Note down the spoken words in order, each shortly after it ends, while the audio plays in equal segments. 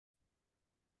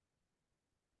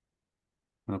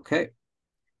Okay.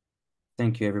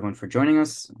 Thank you everyone for joining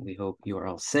us. We hope you are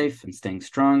all safe and staying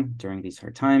strong during these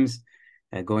hard times.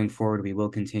 Going forward, we will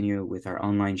continue with our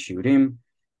online shiurim.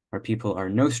 Our people are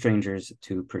no strangers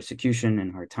to persecution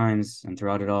and hard times, and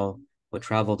throughout it all, what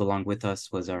traveled along with us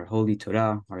was our holy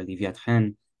Torah, our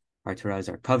lidiat. Our Torah is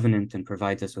our covenant and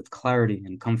provides us with clarity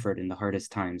and comfort in the hardest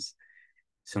times.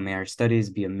 So may our studies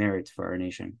be a merit for our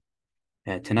nation.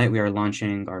 Tonight we are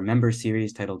launching our member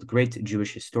series titled Great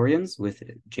Jewish Historians with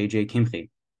J.J.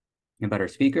 Kimche. About our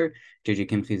speaker, J.J.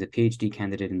 Kimche is a PhD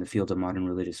candidate in the field of modern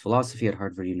religious philosophy at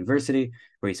Harvard University,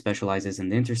 where he specializes in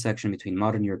the intersection between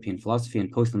modern European philosophy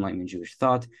and post-Enlightenment Jewish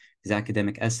thought. His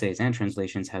academic essays and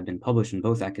translations have been published in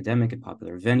both academic and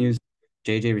popular venues.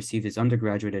 J.J. received his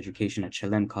undergraduate education at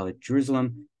Shalem College,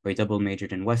 Jerusalem, where he double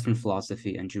majored in Western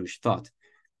philosophy and Jewish thought.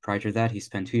 Prior to that, he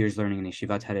spent 2 years learning in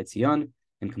Yeshivat Har Etzion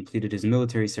and completed his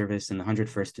military service in the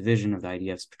 101st Division of the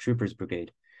IDF's Troopers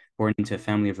Brigade. Born into a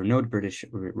family of renowned British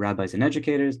rabbis and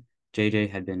educators, J.J.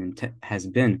 has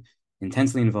been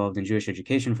intensely involved in Jewish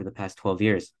education for the past 12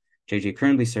 years. J.J.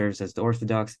 currently serves as the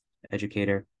Orthodox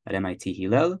educator at MIT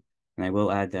Hillel, and I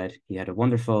will add that he had a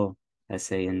wonderful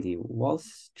essay in the Wall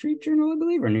Street Journal, I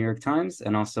believe, or New York Times,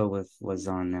 and also was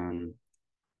on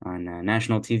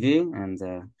national TV,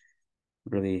 and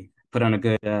really put on a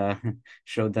good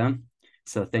showed them.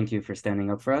 So thank you for standing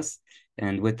up for us.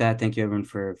 And with that, thank you everyone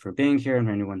for being here and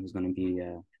for anyone who's going to be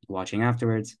watching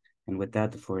afterwards. And with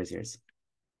that, the floor is yours.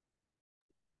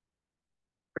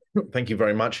 Thank you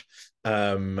very much.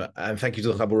 And thank you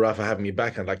to the Xabura for having me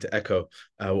back. I'd like to echo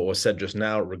what was said just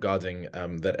now regarding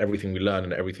that everything we learn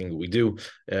and everything that we do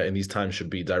in these times should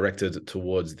be directed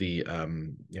towards the,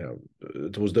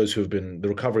 towards those who have been, the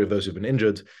recovery of those who've been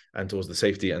injured, and towards the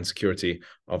safety and security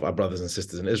of our brothers and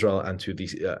sisters in Israel, and to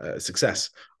the success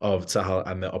of Tzahal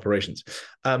and their operations.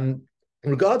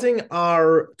 Regarding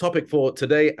our topic for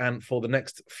today and for the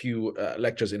next few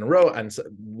lectures in a row, and so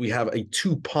we have a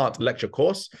 2-part lecture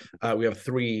course. We have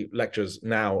 3 lectures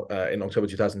now in October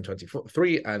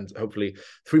 2023, and hopefully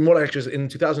 3 more lectures in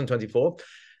 2024,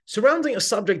 surrounding a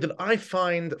subject that I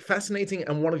find fascinating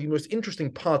and one of the most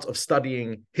interesting parts of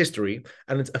studying history.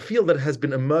 And it's a field that has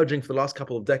been emerging for the last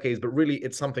couple of decades, but really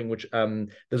it's something which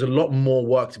there's a lot more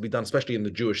work to be done, especially in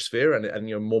the Jewish sphere,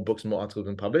 and more books and more articles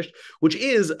have been published, which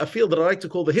is a field that I like to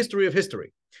call the history of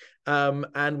history,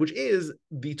 and which is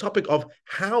the topic of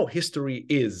how history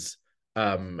is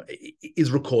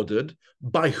recorded,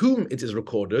 by whom it is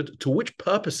recorded, to which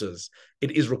purposes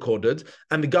it is recorded,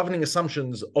 and the governing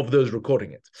assumptions of those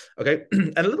recording it. Okay,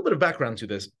 and a little bit of background to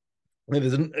this. I'm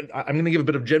going to give a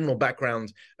bit of general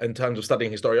background in terms of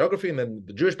studying historiography, and then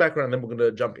the Jewish background, and then we're going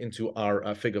to jump into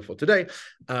our figure for today.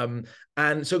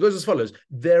 And so it goes as follows.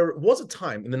 There was a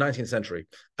time in the 19th century,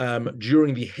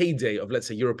 during the heyday of, let's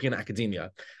say, European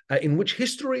academia, in which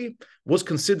history was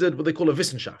considered what they call a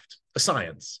Wissenschaft, a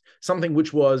science, something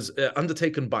which was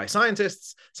undertaken by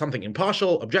scientists, something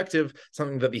impartial, objective,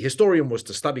 something that the historian was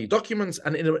to study documents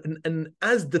and in an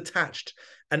as detached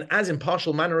and as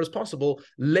impartial manner as possible,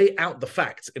 lay out the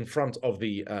facts in front of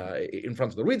the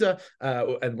reader.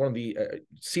 And one of the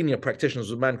senior practitioners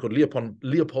was a man called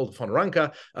Leopold von Ranke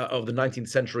of the 19th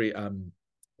century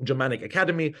Germanic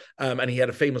Academy, and he had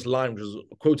a famous line which was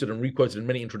quoted and requoted in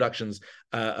many introductions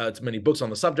to many books on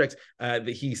the subject. That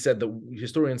he said that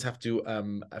historians have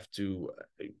to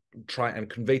try and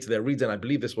convey to their reader, and I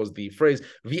believe this was the phrase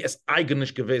 "wie es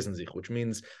eigentlich gewesen sich," which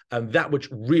means that which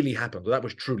really happened, or that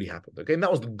which truly happened. Okay, and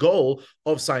that was the goal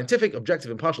of scientific, objective,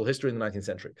 impartial history in the 19th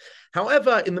century.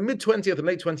 However, in the mid-20th and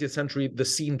late 20th century, the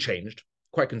scene changed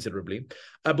quite considerably,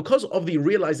 because of the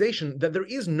realization that there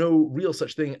is no real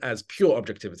such thing as pure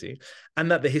objectivity,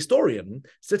 and that the historian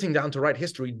sitting down to write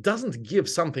history doesn't give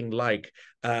something like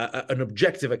an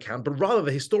objective account, but rather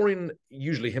the historian,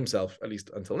 usually himself, at least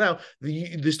until now, the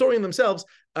historian themselves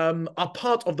are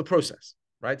part of the process.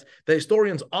 Right? The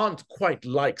historians aren't quite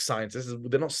like scientists.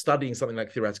 They're not studying something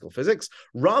like theoretical physics.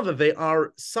 Rather, they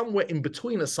are somewhere in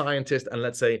between a scientist and,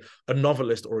 let's say, a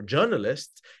novelist or a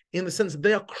journalist, in the sense that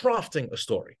they are crafting a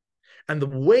story. And the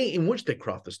way in which they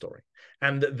craft the story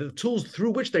and the tools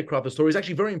through which they craft the story is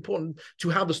actually very important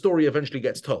to how the story eventually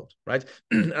gets told, right?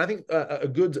 And I think a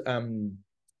good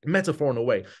metaphor in a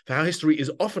way for how history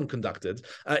is often conducted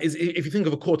is if you think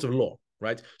of a court of law.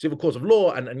 Right, so you have a court of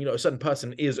law, and a certain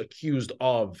person is accused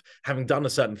of having done a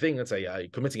certain thing, let's say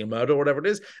committing a murder or whatever it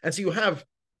is, and so you have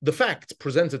the fact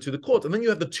presented to the court, and then you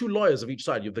have the 2 lawyers of each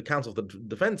side. You have the counsel of the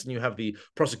defense, and you have the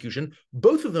prosecution.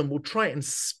 Both of them will try and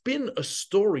spin a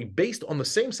story based on the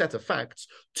same set of facts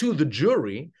to the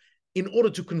jury in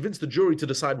order to convince the jury to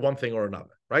decide one thing or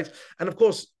another, right? And of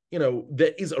course,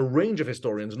 there is a range of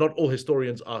historians. Not all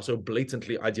historians are so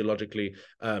blatantly ideologically,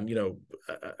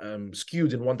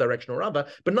 skewed in one direction or other.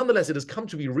 But nonetheless, it has come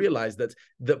to be realized that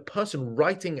the person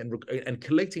writing and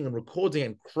collating and recording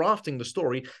and crafting the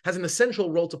story has an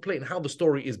essential role to play in how the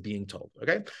story is being told.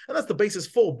 Okay, and that's the basis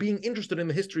for being interested in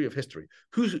the history of history.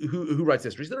 Who writes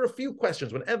history? So there are a few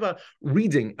questions whenever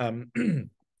reading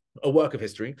a work of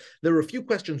history. There are a few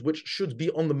questions which should be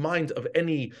on the mind of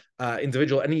any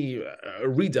individual, any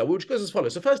reader, which goes as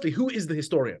follows. So firstly, who is the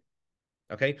historian?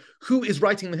 Okay, who is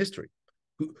writing the history?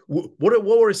 What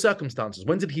were his circumstances?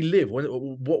 When did he live?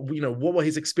 What were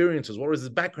his experiences? What was his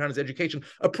background, his education?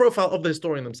 A profile of the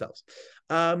historian themselves.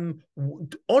 On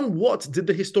what did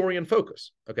the historian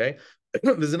focus? Okay,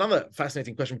 there's another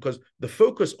fascinating question, because the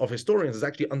focus of historians has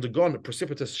actually undergone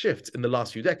precipitous shifts in the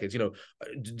last few decades.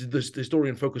 Did the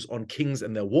historian focus on kings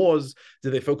and their wars?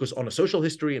 Did they focus on a social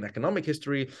history, an economic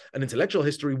history, an intellectual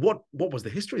history? What was the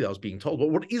history that was being told?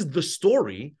 What is the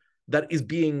story that is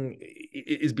being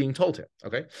told here?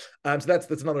 Okay, so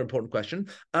that's another important question.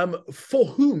 For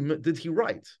whom did he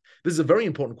write? This is a very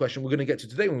important question we're going to get to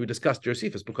today when we discuss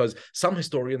Josephus, because some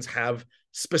historians have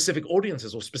specific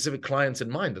audiences or specific clients in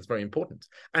mind. That's very important,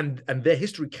 and their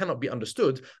history cannot be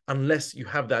understood unless you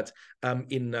have that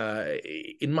in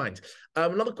mind.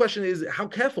 Another question is, how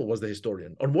careful was the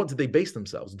historian? On what did they base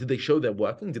themselves? Did they show their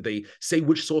working? Did they say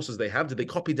which sources they have? Did they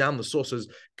copy down the sources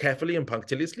carefully and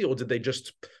punctiliously, or did they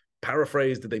just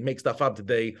paraphrase? Did they make stuff up? Did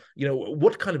they,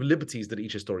 what kind of liberties did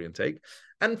each historian take?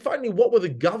 And finally, what were the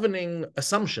governing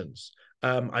assumptions,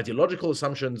 ideological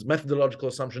assumptions, methodological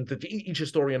assumptions that each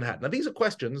historian had? Now, these are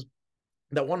questions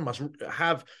that one must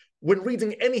have when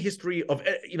reading any history of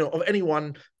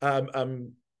anyone,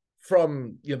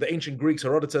 from the ancient Greeks,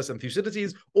 Herodotus and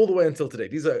Thucydides, all the way until today.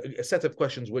 These are a set of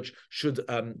questions which should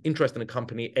interest and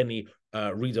accompany any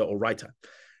reader or writer.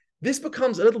 This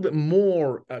becomes a little bit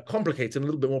more complicated, a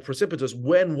little bit more precipitous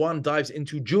when one dives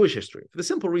into Jewish history, for the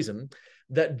simple reason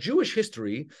that Jewish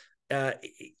history, for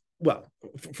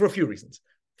a few reasons.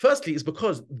 Firstly, is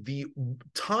because the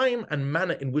time and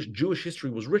manner in which Jewish history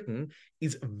was written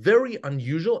is very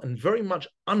unusual and very much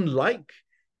unlike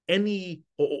any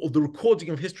or the recording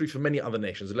of history for many other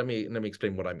nations. Let me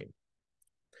explain what I mean.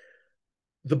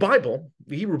 The Bible,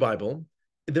 the Hebrew Bible,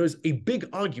 there is a big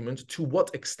argument to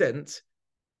what extent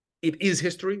it is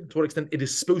history, to what extent it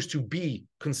is supposed to be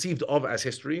conceived of as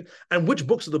history, and which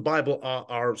books of the Bible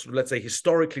are sort of, let's say,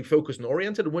 historically focused and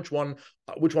oriented, and which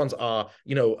ones are,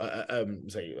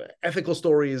 say, ethical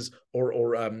stories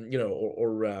or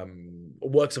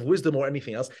works of wisdom or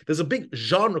anything else. There's a big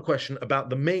genre question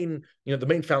about the main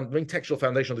textual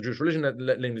foundation of the Jewish religion,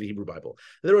 namely the Hebrew Bible.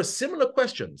 There are similar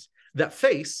questions that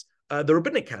face the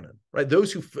rabbinic canon, right?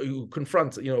 Those who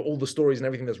confront, all the stories and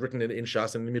everything that's written in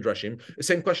Shas and the Midrashim, the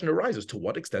same question arises: to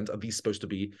what extent are these supposed to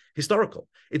be historical?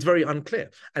 It's very unclear.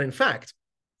 And in fact,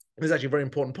 this is actually a very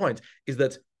important point, is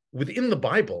that within the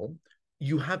Bible,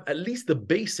 you have at least the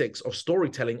basics of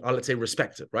storytelling are, let's say,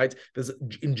 respected, right? There's,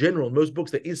 in general, in most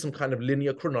books, there is some kind of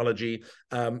linear chronology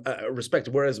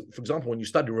respected. Whereas, for example, when you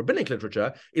study rabbinic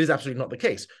literature, it is absolutely not the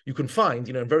case. You can find,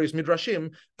 in various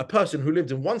midrashim, a person who lived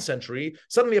in one century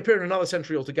suddenly appeared in another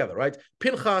century altogether, right?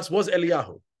 Pinchas was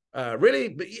Eliyahu.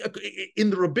 Really? In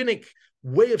the rabbinic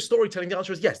way of storytelling, the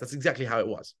answer is yes, that's exactly how it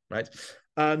was, right?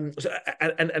 So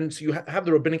you have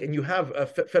the rabbinic, and you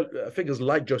have figures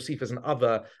like Josephus and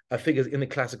other figures in the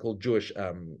classical Jewish,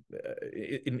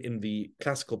 in the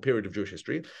classical period of Jewish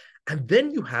history. And then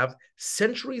you have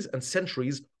centuries and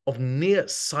centuries of near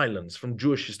silence from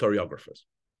Jewish historiographers.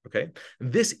 Okay,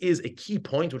 this is a key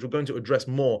point which we're going to address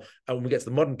more when we get to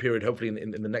the modern period, hopefully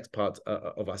in the next part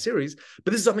of our series.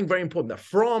 But this is something very important, that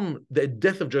from the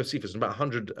death of Josephus in about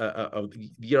 100 of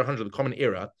the year 100 of the Common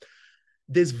Era,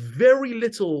 there's very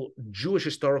little Jewish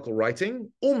historical writing,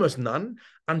 almost none,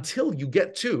 until you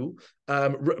get to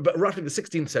roughly the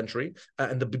 16th century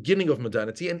and the beginning of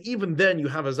modernity. And even then, you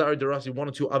have Azari Darasi, one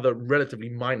or two other relatively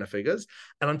minor figures.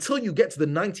 And until you get to the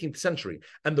 19th century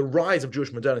and the rise of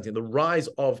Jewish modernity and the rise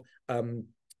of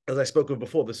as I spoke of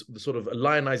before, the sort of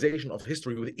lionization of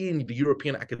history within the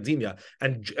European academia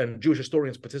and Jewish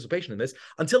historians' participation in this.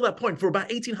 Until that point, for about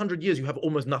 1800 years, you have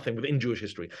almost nothing within Jewish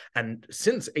history. And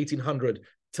since 1800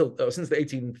 since the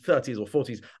 1830s or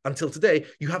 40s until today,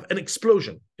 you have an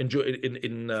explosion in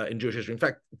Jewish history. In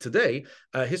fact, today,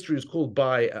 history is called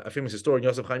by a famous historian,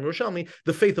 Yosef Chaim Yerushalmi,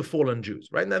 the faith of fallen Jews,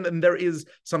 right? And there is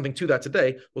something to that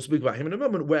today. We'll speak about him in a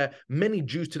moment, where many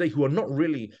Jews today who are not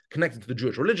really connected to the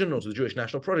Jewish religion or to the Jewish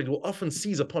national project will often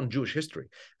seize upon Jewish history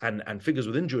and figures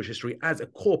within Jewish history as a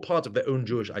core part of their own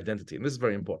Jewish identity. And this is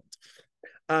very important.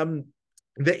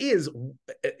 there is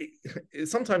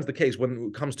sometimes the case when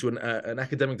it comes to an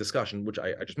academic discussion, which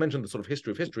I just mentioned, the sort of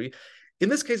history of history. In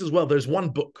this case as well, there's one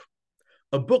book,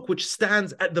 a book which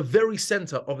stands at the very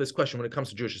center of this question when it comes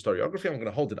to Jewish historiography. I'm going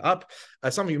to hold it up.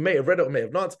 Some of you may have read it or may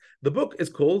have not. The book is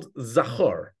called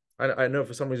Zachor. I know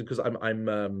for some reason, because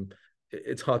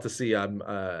it's hard to see. I'm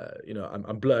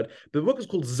blurred. The book is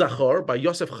called Zachor by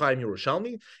Yosef Chaim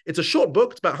Yerushalmi. It's a short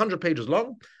book. It's about 100 pages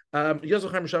long.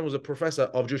 Yosef Chaim Yerushalmi was a professor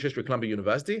of Jewish history at Columbia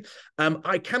University.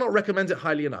 I cannot recommend it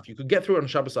highly enough. You could get through it on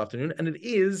Shabbos afternoon, and it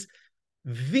is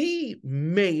the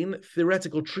main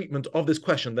theoretical treatment of this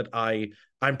question that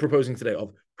I'm proposing today,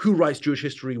 of who writes Jewish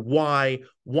history, why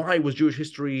was Jewish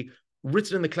history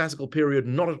written in the classical period,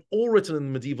 not at all written in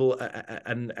the medieval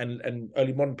and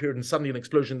early modern period, and suddenly an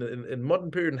explosion in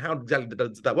modern period, and how exactly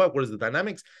does that work? What is the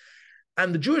dynamics?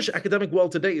 And the Jewish academic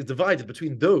world today is divided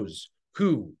between those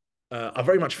who are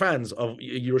very much fans of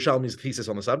Yerushalmi's thesis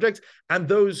on the subject, and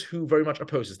those who very much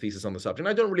oppose his thesis on the subject. And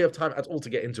I don't really have time at all to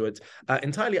get into it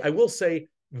entirely. I will say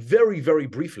very, very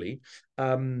briefly,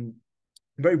 that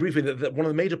one of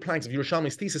the major planks of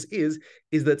Yerushalmi's thesis is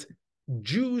that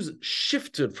Jews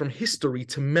shifted from history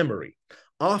to memory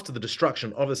after the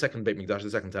destruction of the second Beit Mikdash, the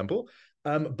second temple,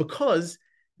 because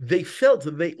they felt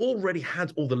that they already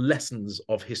had all the lessons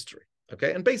of history.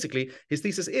 Okay, and basically his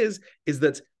thesis is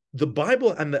that the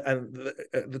Bible and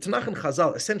the Tanakh and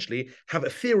Chazal essentially have a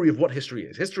theory of what history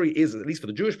is. History is, at least for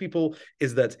the Jewish people,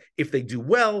 is that if they do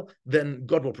well, then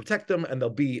God will protect them and they'll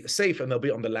be safe and they'll be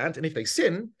on the land. And if they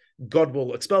sin, God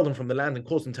will expel them from the land and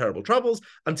cause them terrible troubles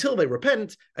until they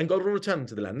repent, and God will return them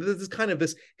to the land. There's kind of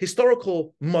this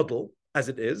historical model, as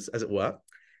it were.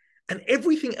 And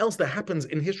everything else that happens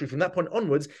in history from that point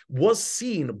onwards was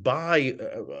seen by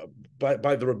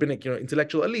the rabbinic,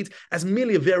 intellectual elite as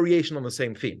merely a variation on the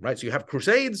same theme, right? So you have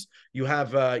crusades, you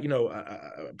have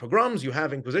pogroms, you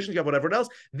have inquisitions, you have whatever else.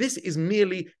 This is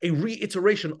merely a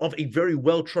reiteration of a very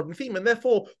well-trodden theme, and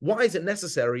therefore, why is it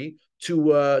necessary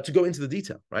to go into the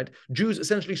detail, right? Jews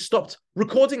essentially stopped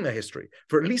recording their history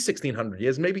for at least 1,600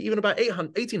 years, maybe even about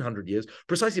 1,800 years,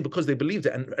 precisely because they believed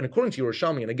it. And according to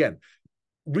Yerushalmi, and again,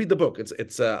 read the book.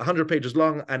 It's 100 pages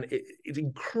long, and it's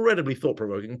incredibly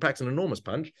thought-provoking, packs an enormous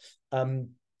punch. And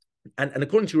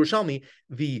according to Yerushalmi,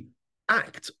 the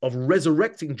act of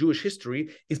resurrecting Jewish history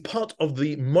is part of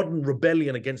the modern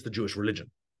rebellion against the Jewish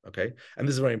religion. Okay, and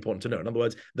this is very important to know. In other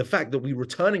words, the fact that we're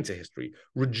returning to history,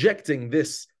 rejecting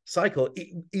this cycle,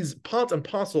 is part and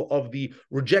parcel of the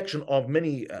rejection of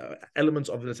many elements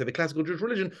of, let's say, the classical Jewish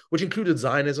religion, which included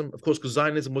Zionism, of course, because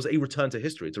Zionism was a return to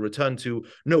history. It's a return to,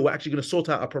 no, we're actually going to sort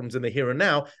out our problems in the here and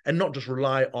now, and not just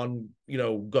rely on,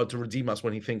 God to redeem us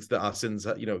when he thinks that our sins,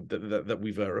 that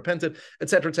we've repented,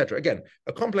 etc., etc. Again,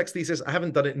 a complex thesis. I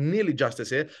haven't done it nearly justice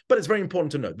here, but it's very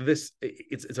important to note that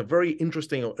it's a very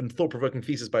interesting and thought-provoking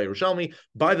thesis by Yerushalmi.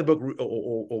 Buy the book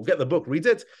or get the book, read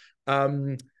it.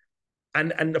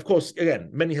 And of course, again,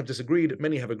 many have disagreed,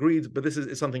 many have agreed, but this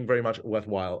is something very much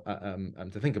worthwhile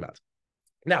to think about.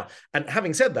 Now, and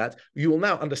having said that, you will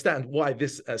now understand why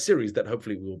this series that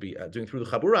hopefully we will be doing through the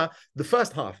Chabura, the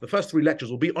first 3 lectures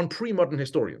will be on pre-modern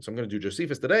historians. So I'm going to do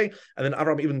Josephus today, and then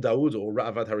Avram ibn Dawood or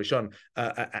Ra'avad Harishon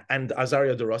and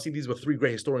Azariah Dorasi. These were 3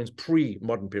 great historians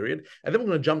pre-modern period. And then we're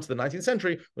going to jump to the 19th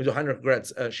century. We'll do Heinrich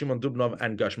Gretz, Shimon Dubnov,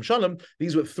 and Gershom Shalom.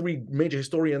 These were 3 major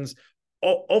historians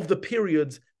of the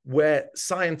periods where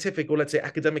scientific, or let's say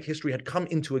academic history, had come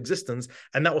into existence,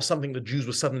 and that was something the Jews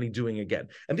were suddenly doing again.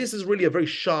 And this is really a very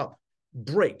sharp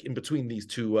break in between these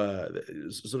two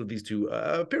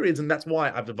periods, and that's why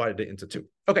I've divided it into 2.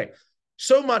 Okay,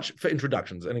 so much for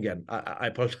introductions. And again, I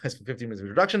apologize for 15 minutes of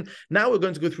introduction. Now we're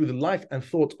going to go through the life and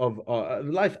thought of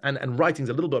life and writings,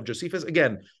 a little bit of Josephus.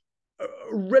 Again,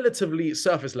 relatively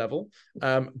surface level,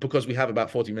 because we have about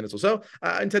 40 minutes or so.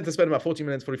 I intend to spend about 40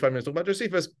 minutes, 45 minutes talking about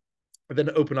Josephus, and then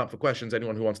open up for questions.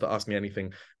 Anyone who wants to ask me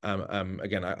anything,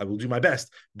 again, I will do my best.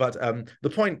 But the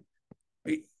point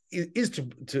is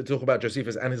to talk about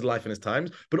Josephus and his life and his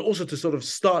times, but also to sort of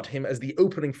start him as the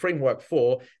opening framework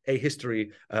for a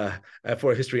history,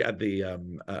 history of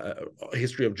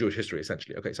Jewish history,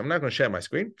 essentially. Okay, so I'm now going to share my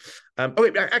screen.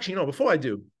 Okay, actually, before I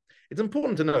do, it's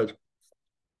important to note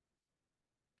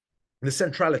the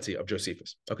centrality of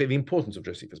Josephus, okay, the importance of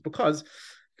Josephus, because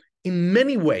in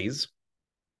many ways,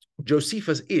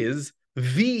 Josephus is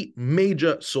the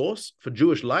major source for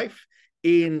Jewish life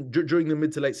during the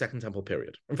mid to late Second Temple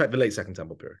period. In fact, the late Second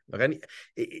Temple period. Okay,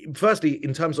 and firstly,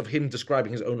 in terms of him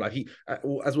describing his own life, he,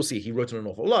 as we'll see, he wrote an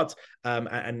awful lot,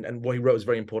 and what he wrote is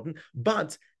very important.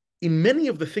 But in many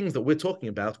of the things that we're talking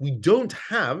about, we don't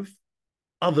have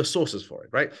other sources for it,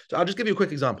 right? So I'll just give you a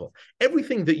quick example.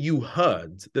 Everything that you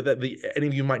heard, that any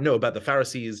of you might know about the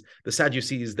Pharisees, the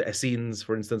Sadducees, the Essenes,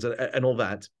 for instance, and all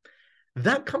that,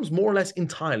 that comes more or less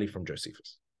entirely from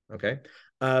Josephus. Okay,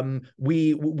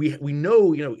 we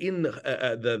know, in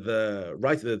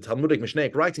the Talmudic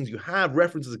Mishnaic writings, you have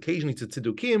references occasionally to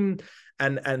Tzedukim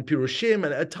and Pirushim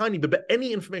and a tiny bit, but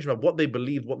any information about what they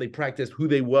believed, what they practiced, who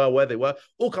they were, where they were,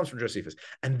 all comes from Josephus.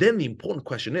 And then the important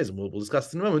question is, and we'll discuss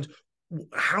this in a moment,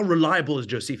 how reliable is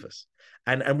Josephus?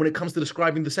 And when it comes to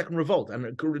describing the second revolt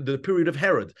and the period of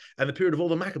Herod and the period of all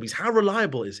the Maccabees, how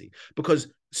reliable is he? Because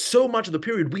so much of the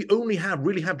period we only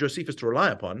really have Josephus to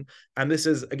rely upon. And this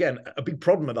is, again, a big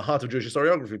problem at the heart of Jewish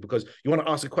historiography, because you want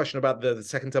to ask a question about the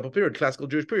Second Temple period, classical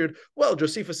Jewish period. Well,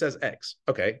 Josephus says X.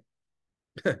 Okay.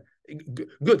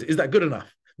 Good. Is that good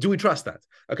enough? Do we trust that?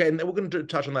 Okay. And we're going to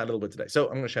touch on that a little bit today. So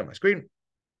I'm going to share my screen.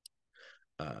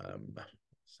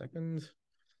 Second.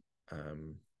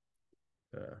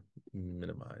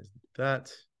 Minimize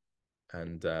that.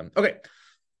 And okay,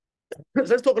 so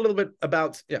let's talk a little bit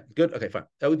about, yeah, good, okay, fine.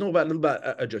 We'll talk about a little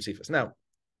about Josephus now.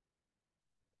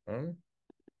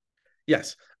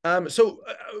 Yes. So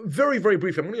very, very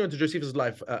briefly, I'm going to go into Josephus'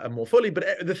 life more fully, but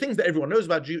the things that everyone knows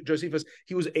about Josephus,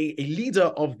 he was a leader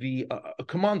of a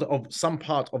commander of some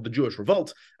part of the Jewish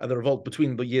revolt, the revolt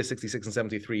between the year 66 and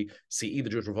 73 CE, the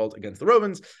Jewish revolt against the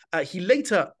Romans. He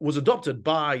later was adopted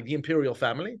by the imperial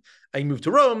family. He moved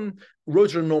to Rome,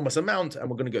 wrote an enormous amount, and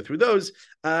we're going to go through those.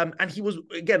 And he was,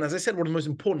 again, as I said, one of the most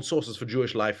important sources for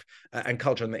Jewish life and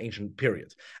culture in the ancient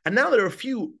period. And now there are a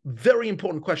few very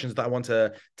important questions that I want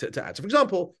to add. So, for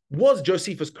example, was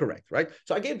Josephus correct, right?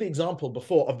 So I gave the example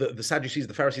before of the Sadducees,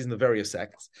 the Pharisees, and the various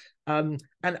sects. And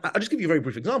I'll just give you a very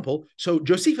brief example. So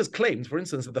Josephus claimed, for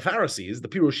instance, that the Pharisees, the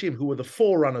Pirushim, who were the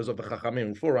forerunners of the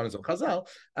Chachamim, forerunners of Chazal,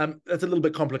 that's a little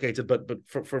bit complicated, but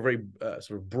for a very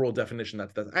sort of broad definition,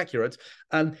 that's accurate.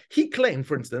 He claimed,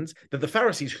 for instance, that the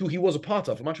Pharisees, who he was a part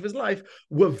of for much of his life,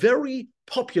 were very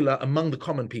popular among the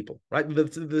common people, right? The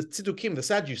Tzedukim, the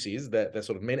Sadducees, their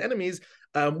sort of main enemies,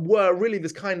 were really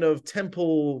this kind of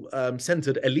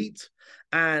temple-centered elite.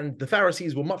 And the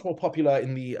Pharisees were much more popular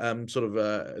in the in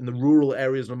the rural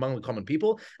areas and among the common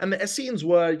people. And the Essenes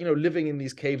were, living in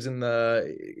these caves in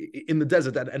the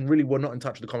desert and really were not in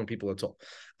touch with the common people at all.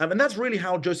 And that's really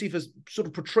how Josephus sort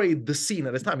of portrayed the scene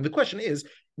at this time. And the question is,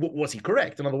 was he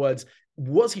correct? In other words,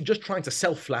 was he just trying to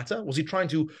self-flatter? Was he trying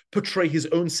to portray his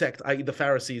own sect, i.e. the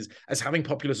Pharisees, as having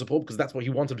popular support because that's what he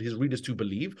wanted his readers to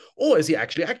believe? Or is he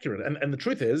actually accurate? And the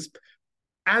truth is,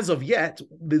 as of yet,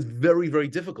 it's very, very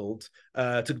difficult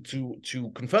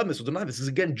to confirm this or deny this.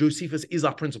 Again, Josephus is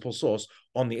our principal source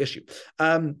on the issue.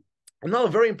 Another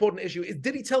very important issue is,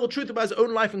 did he tell the truth about his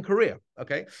own life and career?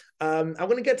 Okay, I'm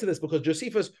going to get to this because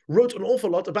Josephus wrote an awful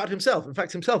lot about himself. In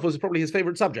fact, himself was probably his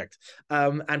favorite subject.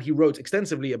 And he wrote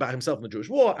extensively about himself in the Jewish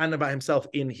War and about himself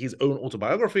in his own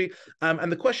autobiography.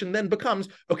 And the question then becomes,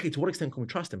 okay, to what extent can we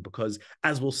trust him? Because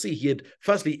as we'll see, he had,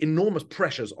 firstly, enormous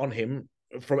pressures on him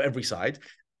from every side,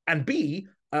 and B,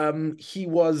 he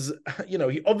was,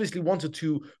 he obviously wanted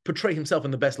to portray himself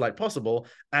in the best light possible.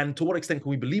 And to what extent can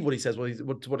we believe what he says?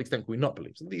 To what extent can we not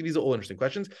believe? So these are all interesting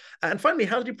questions. And finally,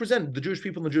 how did he present the Jewish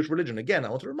people and the Jewish religion? Again, I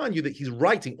want to remind you that he's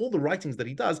writing, all the writings that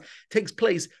he does takes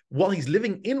place while he's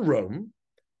living in Rome,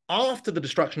 after the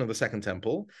destruction of the Second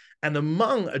Temple, and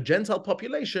among a Gentile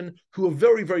population who are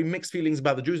very, very mixed feelings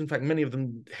about the Jews. In fact, many of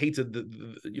them hated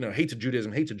hated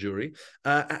Judaism, hated Jewry.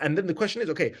 And then the question is,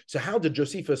 okay, so how did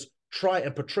Josephus try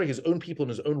and portray his own people and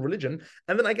his own religion?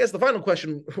 And then I guess the final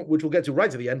question, which we'll get to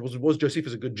right at the end, was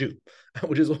Josephus a good Jew?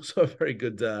 Which is also a very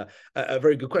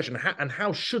good question. And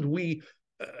how should we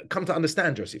come to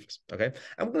understand Josephus? Okay,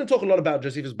 and we're going to talk a lot about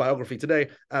Josephus' biography today,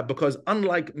 because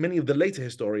unlike many of the later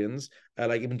historians,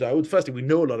 like Ibn Dawood, firstly, we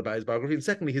know a lot about his biography, and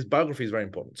secondly, his biography is very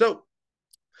important. So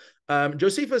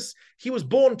Josephus, he was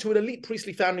born to an elite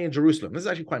priestly family in Jerusalem. This is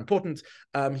actually quite important.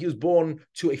 He was born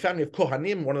to a family of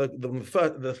Kohanim, one of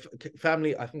the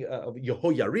family, I think, of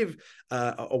Yehoyariv,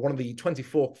 or one of the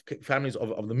 24 families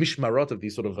of the Mishmarot, of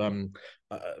these sort of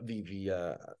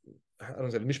I don't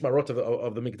know, the Mishmarot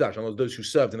of the Mikdash, and those who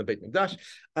served in the Beit Mikdash.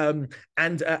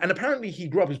 And apparently he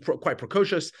grew up, he was quite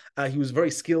precocious. He was very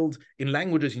skilled in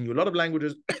languages. He knew a lot of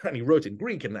languages, and he wrote in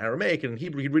Greek and Aramaic and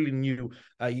Hebrew. He really knew,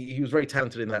 he was very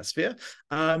talented in that sphere.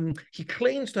 He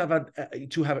claims to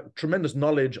have tremendous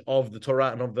knowledge of the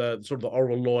Torah and of the sort of the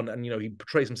oral law, and he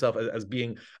portrays himself as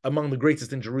being among the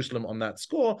greatest in Jerusalem on that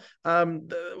score.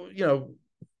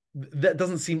 That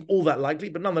doesn't seem all that likely,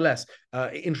 but nonetheless,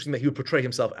 interesting that he would portray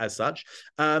himself as such.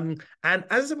 And as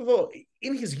I said before,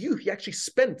 in his youth,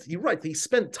 he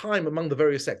spent time among the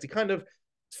various sects. He kind of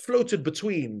floated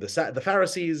between the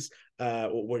Pharisees,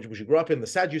 which he grew up in, the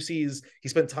Sadducees. He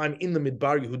spent time in the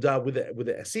Midbar Yehuda with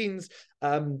the Essenes.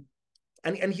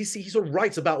 And he sort of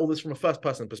writes about all this from a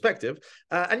first-person perspective.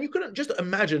 And you can just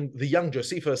imagine the young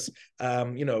Josephus,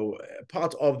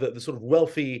 part of the sort of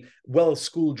wealthy,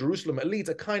 well-schooled Jerusalem elite,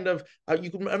 a kind of,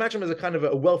 you can imagine him as a kind of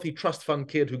a wealthy trust fund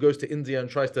kid who goes to India and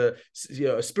tries to,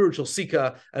 a spiritual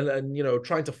seeker and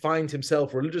trying to find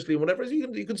himself religiously and whatever.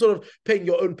 You can sort of paint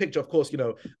your own picture, of course,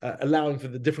 allowing for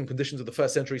the different conditions of the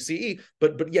first century CE.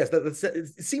 But yes,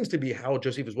 it seems to be how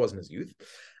Josephus was in his youth.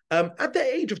 At the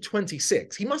age of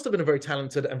 26, he must have been a very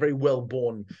talented and very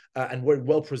well-born and very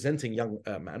well-presenting young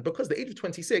man, because at the age of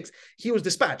 26, he was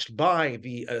dispatched by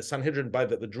the Sanhedrin, by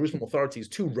the Jerusalem authorities,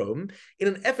 to Rome in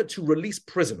an effort to release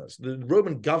prisoners. The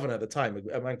Roman governor at the time,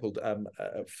 a man called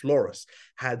Florus,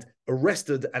 had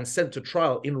arrested and sent to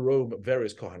trial in Rome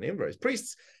various Kohanim, various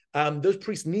priests. Those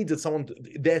priests needed someone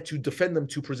there to defend them,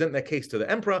 to present their case to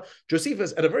the emperor.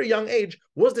 Josephus, at a very young age,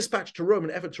 was dispatched to Rome in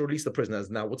an effort to release the prisoners.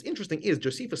 Now, what's interesting is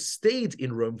Josephus stayed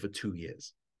in Rome for 2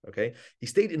 years. Okay, he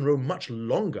stayed in Rome much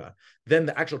longer than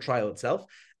the actual trial itself.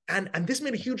 And this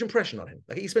made a huge impression on him.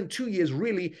 He spent 2 years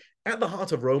really at the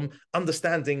heart of Rome,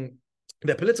 understanding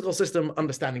their political system,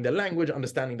 understanding their language,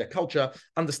 understanding their culture,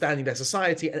 understanding their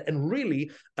society, and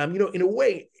really, in a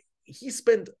way, he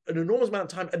spent an enormous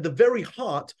amount of time at the very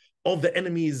heart of the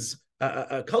enemy's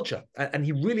culture, and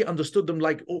he really understood them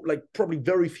like probably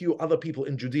very few other people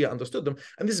in Judea understood them.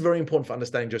 And this is very important for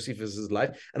understanding Josephus'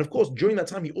 life. And of course, during that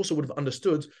time, he also would have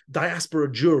understood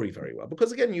diaspora Jewry very well,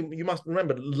 because again, you must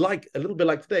remember, like a little bit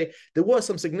like today, there were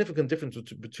some significant differences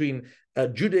between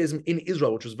Judaism in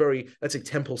Israel, which was very, let's say,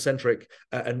 temple-centric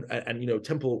and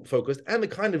temple-focused, and the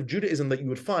kind of Judaism that you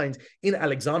would find in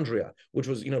Alexandria, which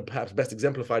was perhaps best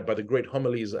exemplified by the great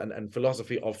homilies and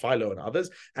philosophy of Philo and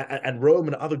others, and Rome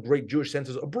and other great Jewish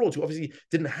centers abroad who obviously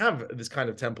didn't have this kind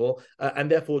of temple and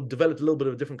therefore developed a little bit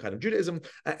of a different kind of Judaism.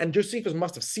 And Josephus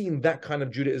must have seen that kind of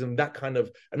Judaism,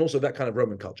 and also that kind of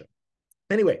Roman culture.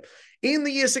 Anyway, in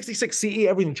the year 66 CE,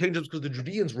 everything changes because the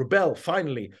Judeans rebel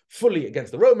finally fully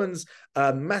against the Romans,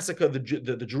 massacre the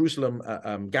Jerusalem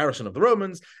garrison of the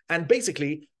Romans, and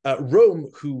basically Rome,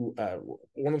 who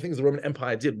one of the things the Roman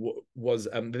Empire did was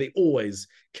they always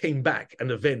came back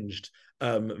and avenged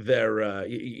their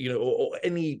or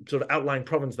any sort of outlying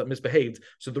province that misbehaved.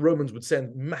 So the Romans would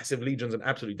send massive legions and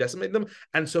absolutely decimate them.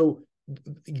 And so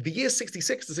the year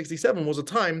 66 to 67 was a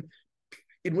time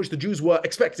in which the Jews were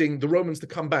expecting the Romans to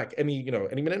come back any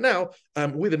minute now,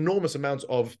 with enormous amounts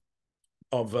of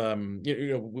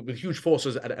with huge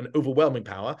forces and overwhelming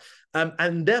power,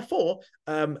 and therefore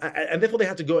they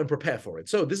had to go and prepare for it.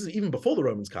 So this is even before the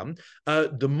Romans come.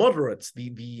 The moderates,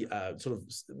 the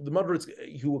moderates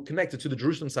who were connected to the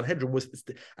Jerusalem Sanhedrin was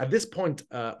at this point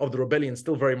of the rebellion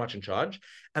still very much in charge,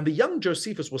 and the young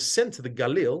Josephus was sent to the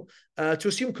Galil to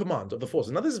assume command of the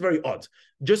forces. Now this is very odd.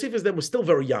 Josephus then was still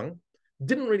very young,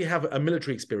 didn't really have a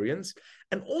military experience,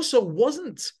 and also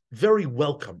wasn't very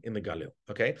welcome in the Galil,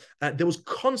 okay? There was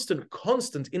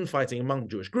constant infighting among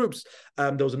Jewish groups.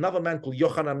 There was another man called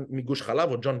Yochanan Migush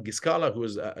Chalav, or John Giscala, who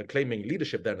was claiming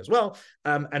leadership then as well.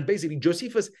 And basically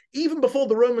Josephus, even before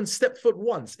the Romans stepped foot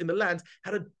once in the land,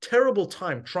 had a terrible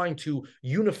time trying to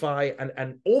unify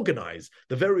and organize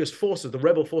the various forces, the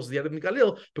rebel forces he had in the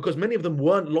Galil, because many of them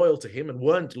weren't loyal to him and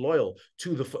weren't loyal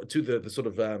to the sort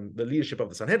of the leadership of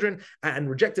the Sanhedrin, and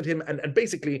rejected him. And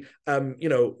basically,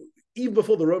 even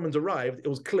before the Romans arrived, it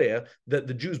was clear that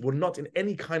the Jews were not in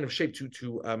any kind of shape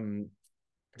to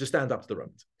stand up to the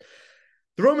Romans.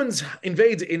 The Romans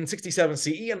invade in 67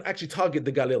 CE and actually target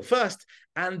the Galil first.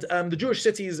 And the Jewish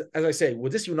cities, as I say, were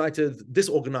disunited,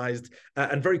 disorganized,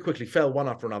 and very quickly fell one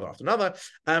after another.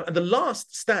 And the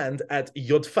last stand at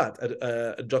Yodfat,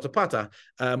 at Jotapata,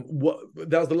 that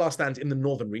was the last stand in the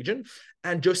northern region.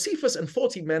 And Josephus and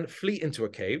 40 men flee into a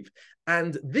cave.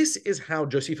 And this is how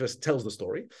Josephus tells the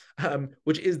story,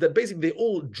 which is that basically they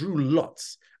all drew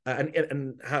lots.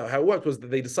 And how it worked was that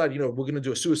they decided, we're going to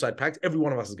do a suicide pact. Every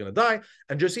one of us is going to die.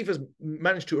 And Josephus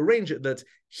managed to arrange it that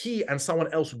he and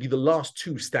someone else would be the last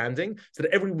two standing, so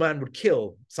that every man would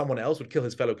kill someone else, would kill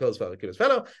his fellow, kill his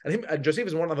fellow. And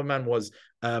Josephus and one other man was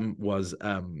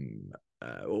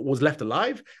left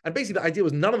alive. And basically the idea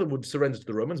was none of them would surrender to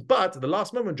the Romans, but at the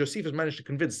last moment, Josephus managed to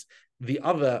convince the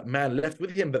other man left with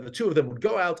him that the two of them would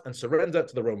go out and surrender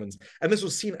to the Romans. And this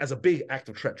was seen as a big act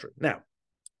of treachery. Now,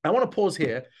 I want to pause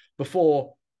here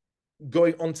before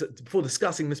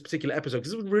discussing this particular episode,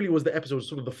 because this really was the episode,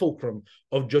 sort of the fulcrum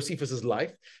of Josephus's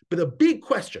life. But the big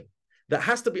question that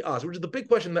has to be asked, which is the big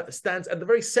question that stands at the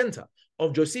very center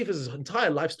of Josephus's entire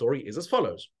life story, is as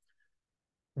follows.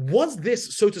 Was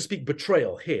this, so to speak,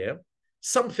 betrayal here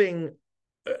something,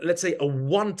 let's say, a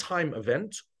one-time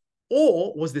event,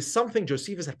 or was this something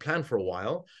Josephus had planned for a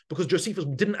while because Josephus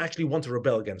didn't actually want to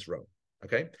rebel against Rome?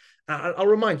 Okay, I'll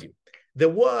remind you, there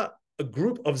were a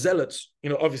group of zealots,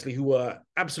 obviously, who were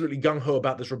absolutely gung-ho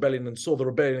about this rebellion and saw the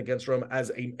rebellion against Rome as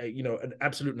an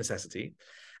absolute necessity.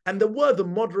 And there were the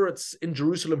moderates in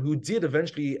Jerusalem who did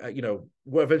eventually,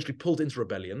 were eventually pulled into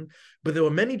rebellion. But there were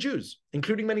many Jews,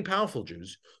 including many powerful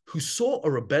Jews, who saw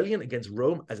a rebellion against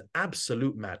Rome as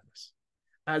absolute madness,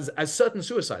 as certain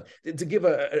suicide. To give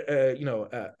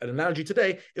an analogy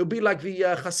today, it would be like the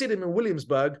Hasidim in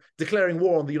Williamsburg declaring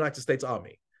war on the United States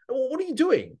Army. What are you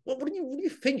doing? What do you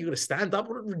think? You're going to stand up?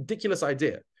 What a ridiculous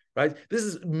idea, right? This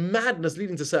is madness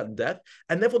leading to certain death.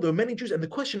 And therefore, there were many Jews. And the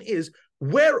question is,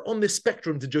 where on this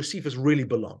spectrum did Josephus really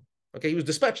belong? Okay, he was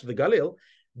dispatched to the Galil.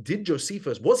 Did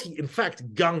Josephus, was he in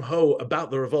fact gung-ho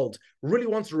about the revolt, really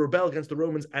wanted to rebel against the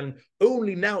Romans, and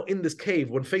only now in this cave,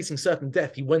 when facing certain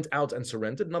death, he went out and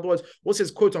surrendered? In other words, was his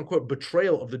quote-unquote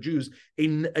betrayal of the Jews a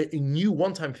new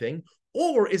one-time thing?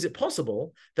 Or is it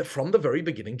possible that from the very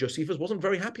beginning, Josephus wasn't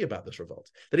very happy about this revolt,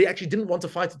 that he actually didn't want to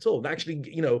fight at all? And actually,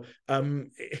 if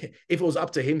it was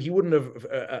up to him, he wouldn't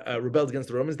have rebelled against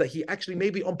the Romans, that he actually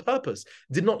maybe on purpose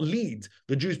did not lead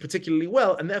the Jews particularly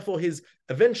well, and therefore his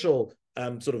eventual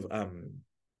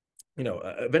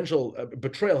eventual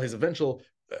betrayal, his eventual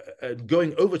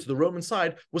going over to the Roman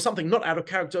side was something not out of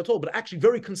character at all, but actually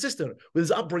very consistent with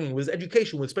his upbringing, with his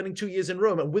education, with spending 2 years in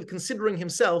Rome, and with considering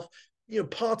himself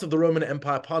part of the Roman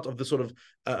Empire, part of the sort of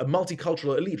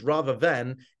multicultural elite, rather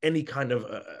than any kind of,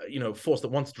 force that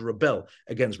wanted to rebel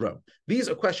against Rome. These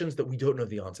are questions that we don't know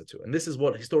the answer to. And this is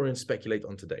what historians speculate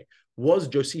on today. Was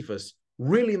Josephus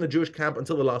really in the Jewish camp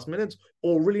until the last minute,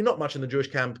 or really not much in the Jewish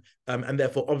camp, and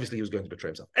therefore, obviously, he was going to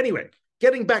betray himself? Anyway,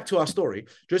 getting back to our story,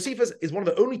 Josephus is one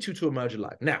of the only two to emerge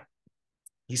alive. Now,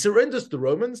 he surrenders to the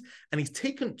Romans, and he's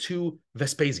taken to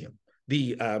Vespasian,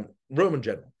 the Roman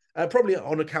general. Probably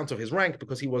on account of his rank,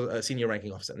 because he was a senior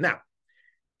ranking officer. Now,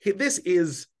 this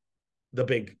is the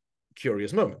big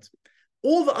curious moment.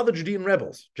 All the other Judean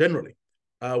rebels, generally,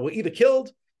 were either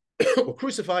killed or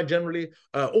crucified, generally,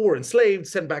 or enslaved,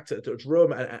 sent back to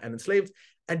Rome and enslaved.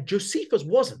 And Josephus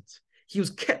wasn't. He was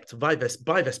kept by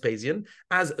Vespasian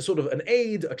as a sort of an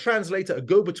aide, a translator, a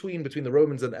go-between between the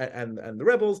Romans and the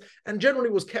rebels, and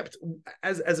generally was kept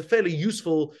as a fairly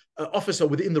useful officer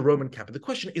within the Roman camp. And the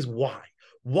question is why?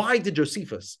 Why did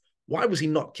Josephus, why was he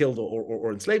not killed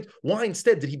or enslaved? Why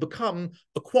instead did he become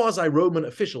a quasi-Roman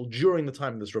official during the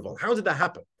time of this revolt? How did that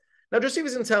happen? Now,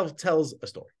 Josephus himself tells a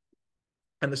story.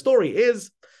 And the story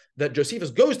is that Josephus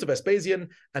goes to Vespasian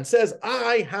and says,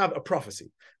 I have a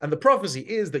prophecy. And the prophecy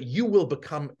is that you will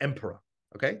become emperor.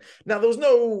 Okay? Now, there was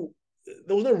no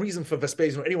reason for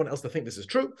Vespasian or anyone else to think this is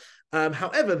true.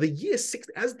 However, the year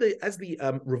 60, as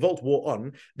the revolt wore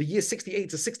on, the year 68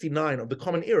 to 69 of the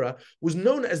Common Era was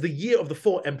known as the year of the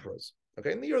four emperors.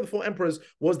 Okay, and the year of the four emperors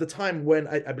was the time when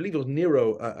I believe it was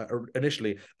Nero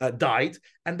initially died,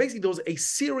 and basically there was a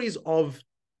series of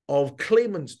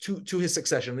claimants to his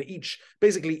succession. Each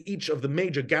of the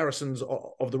major garrisons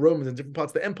of the Romans in different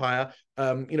parts of the empire,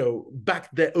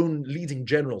 backed their own leading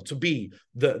general to be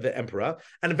the emperor.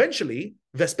 And eventually,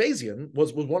 Vespasian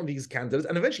was one of these candidates,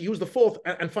 and eventually he was the fourth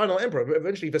and final emperor. But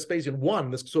eventually, Vespasian won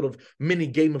this sort of mini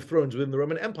Game of Thrones within the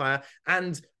Roman Empire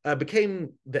and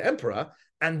became the emperor,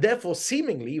 and therefore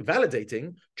seemingly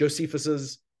validating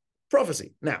Josephus's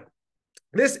prophecy. Now,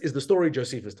 this is the story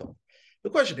Josephus told. The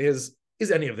question is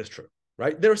any of this true,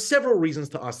 right? There are several reasons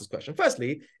to ask this question.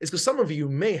 Firstly, is because some of you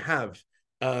may have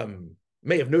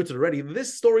noted already that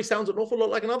this story sounds an awful lot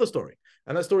like another story.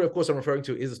 And that story, of course, I'm referring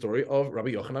to is the story of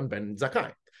Rabbi Yochanan ben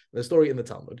Zakkai, the story in the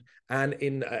Talmud and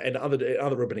in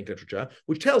other rabbinic literature,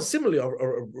 which tells similarly of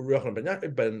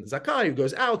Yochanan ben Zakkai, who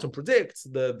goes out and predicts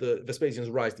the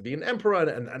Vespasian's rise to be an emperor,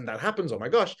 and that happens, oh my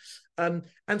gosh. And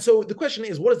so the question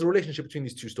is, what is the relationship between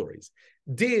these two stories?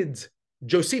 Did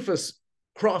Josephus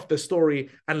craft this story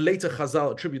and later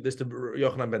Chazal attribute this to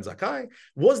Yochanan ben Zakkai?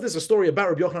 Was this a story about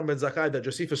Rabbi Yochanan ben Zakkai that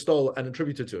Josephus stole and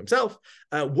attributed to himself?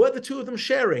 Were the two of them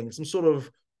sharing some sort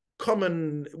of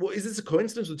common? Well, is this a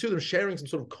coincidence? The two of them sharing some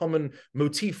sort of common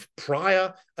motif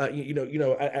prior?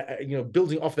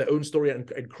 Building off their own story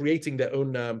and creating their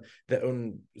own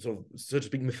sort of, so to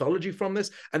speak, mythology from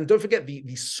this. And don't forget,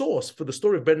 the source for the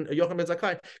story of Yochanan ben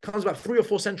Zakkai comes about 3 or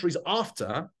 4 centuries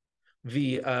after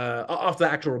the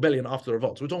actual rebellion, after the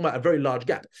revolt. So we're talking about a very large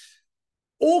gap.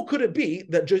 Or could it be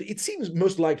that it seems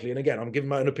most likely, and again, I'm giving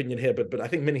my own opinion here, but I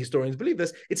think many historians believe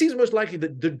this, it seems most likely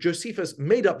that Josephus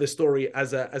made up this story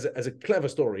as a clever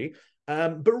story,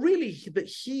 But really, that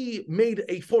he made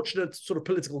a fortunate sort of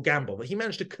political gamble, that he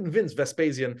managed to convince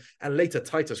Vespasian and later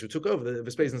Titus, who took over, the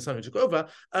Vespasian's son who took over,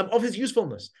 of his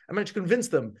usefulness, and managed to convince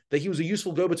them that he was a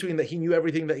useful go-between, that he knew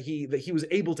everything, that he was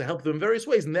able to help them in various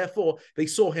ways, and therefore they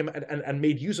saw him and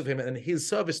made use of him, and his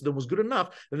service to them was good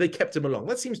enough that they kept him along.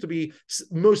 That seems to be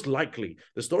most likely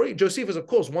the story. Josephus, of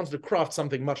course, wanted to craft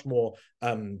something much more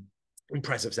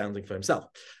impressive sounding for himself.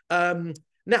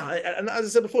 Now, and as I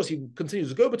said before, so he continues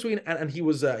to go between, and he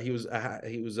was,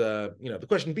 the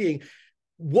question being,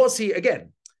 was he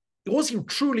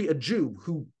truly a Jew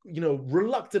who,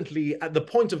 reluctantly at the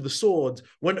point of the sword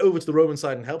went over to the Roman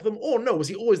side and helped them, or no, was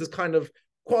he always this kind of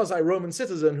quasi-Roman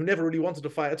citizen who never really wanted to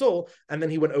fight at all, and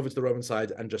then he went over to the Roman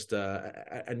side and just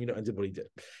and did what he did.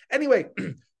 Anyway.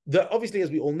 Obviously,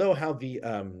 as we all know, how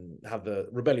the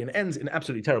rebellion ends in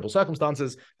absolutely terrible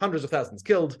circumstances, hundreds of thousands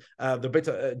killed,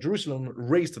 Jerusalem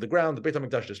razed to the ground, the Beit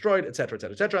HaMikdash destroyed, etc.,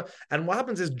 etc., etc. And what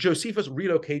happens is Josephus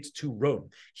relocates to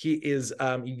Rome. He is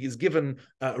given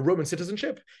a Roman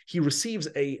citizenship. He receives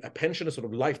a pension, a sort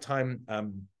of lifetime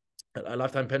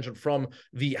pension from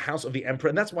the house of the emperor,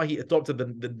 and that's why he adopted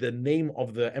the name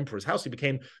of the emperor's house. He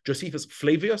became Josephus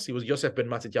Flavius. He was Yosef ben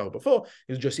Matityahu before.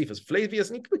 He was Josephus Flavius,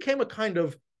 and he became a kind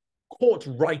of court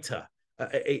writer,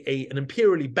 an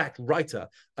imperially backed writer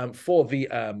for the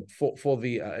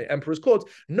emperor's court.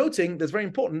 Noting that's very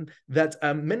important that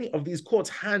many of these courts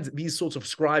had these sorts of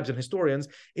scribes and historians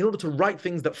in order to write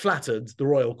things that flattered the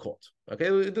royal court. Okay,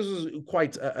 this was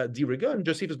quite de rigueur, and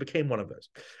Josephus became one of those.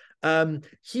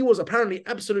 He was apparently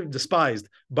absolutely despised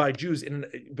by Jews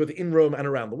both in Rome and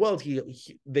around the world.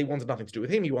 They wanted nothing to do with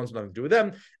him. He wanted nothing to do with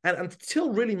them. And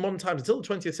until really modern times, until the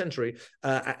 20th century,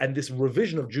 and this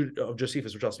revision of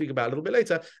Josephus, which I'll speak about a little bit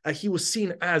later, he was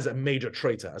seen as a major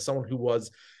traitor, as someone who was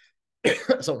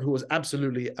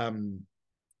absolutely,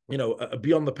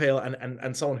 beyond the pale,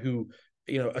 and someone who,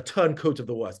 a turncoat of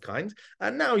the worst kind.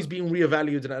 And now he's being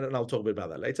reevaluated, and I'll talk a bit about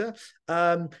that later.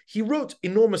 He wrote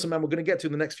enormous amount. We're going to get to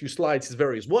in the next few slides his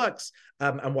various works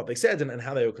and what they said and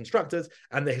how they were constructed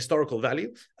and their historical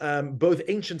value, both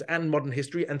ancient and modern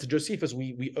history. And to Josephus,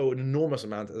 we owe an enormous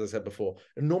amount, as I said before,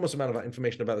 enormous amount of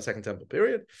information about the Second Temple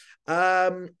period.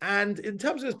 And in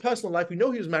terms of his personal life, we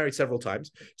know he was married several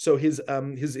times. So his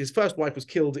first wife was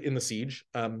killed in the siege.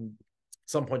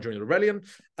 Some point during the rebellion.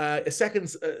 A second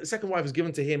wife was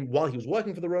given to him while he was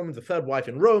working for the Romans, a third wife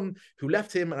in Rome who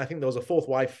left him, and I think there was a fourth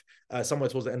wife somewhere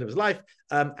towards the end of his life.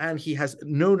 And he has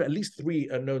known at least 3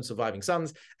 known surviving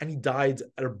sons, and he died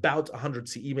at about 100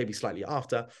 CE, maybe slightly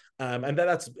after. And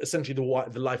that's essentially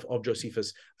the life of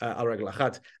Josephus al-Regel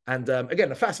Achat. And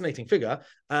again, a fascinating figure.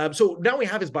 So now we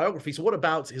have his biography. So what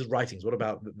about his writings? What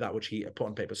about that which he put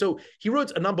on paper? So he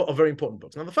wrote a number of very important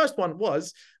books. Now, the first one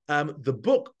was the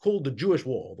book called The Jewish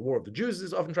War. The War of the Jews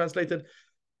is often translated.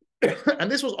 And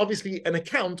this was obviously an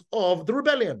account of the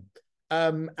rebellion.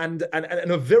 And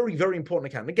a very, very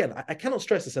important account. And again, I cannot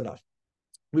stress this enough,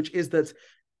 which is that,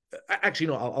 actually,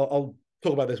 no, I'll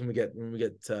talk about this when we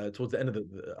get towards the end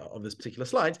of this particular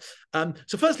slide.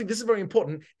 So firstly, this is very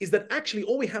important, is that actually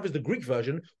all we have is the Greek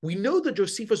version. We know that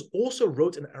Josephus also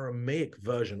wrote an Aramaic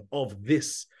version of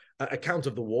this account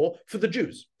of the war for the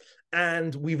Jews.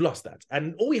 And we've lost that.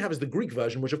 And all we have is the Greek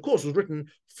version, which of course was written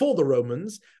for the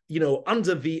Romans,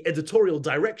 under the editorial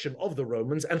direction of the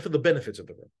Romans and for the benefit of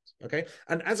the Romans, okay?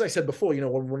 And as I said before,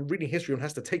 when reading history, one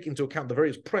has to take into account the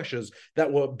various pressures that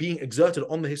were being exerted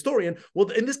on the historian. Well,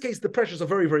 in this case, the pressures are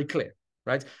very, very clear,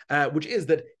 right? Which is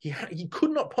that he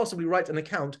could not possibly write an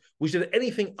account which did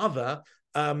anything other,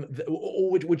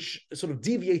 or which sort of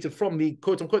deviated from the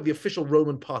quote-unquote the official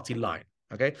Roman party line.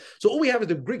 Okay, so all we have is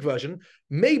the Greek version.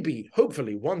 Maybe,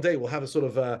 hopefully, one day we'll have a sort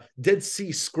of a Dead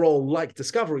Sea Scroll-like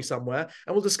discovery somewhere,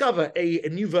 and we'll discover a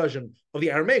new version of the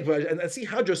Aramaic version and see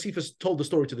how Josephus told the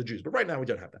story to the Jews. But right now, we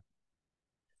don't have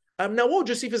that. Now, what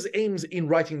Josephus aims in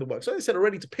writing the work? So, as I said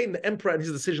already, to paint the emperor and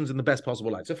his decisions in the best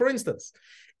possible light. So, for instance,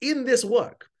 in this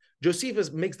work,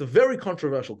 Josephus makes the very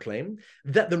controversial claim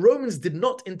that the Romans did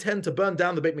not intend to burn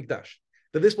down the Beit Mikdash,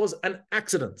 that this was an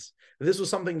accident. This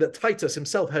was something that Titus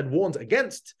himself had warned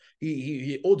against.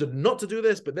 He ordered not to do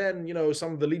this, but then,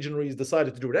 some of the legionaries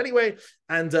decided to do it anyway.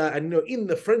 And in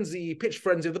the pitched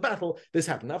frenzy of the battle, this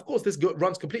happened. Now, of course, this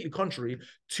runs completely contrary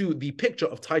to the picture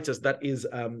of Titus that is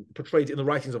portrayed in the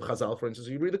writings of Chazal. For instance,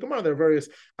 you read the Gemara, there are various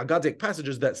Agadic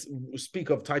passages that speak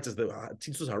of Titus, the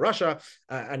Titus HaRasha,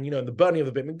 and, the burning of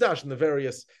the Beit Mikdash and the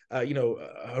various,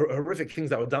 horrific things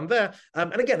that were done there.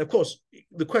 And again, of course,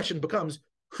 the question becomes,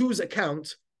 whose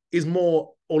account is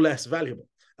more or less valuable?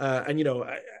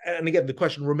 And again, the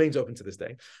question remains open to this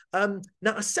day. Now,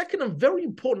 a second and very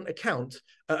important account,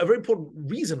 a very important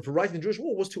reason for writing the Jewish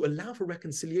War was to allow for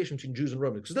reconciliation between Jews and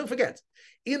Romans. Because don't forget,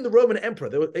 in the Roman Empire,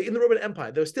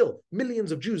 there were still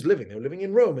millions of Jews living. They were living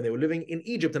in Rome, and they were living in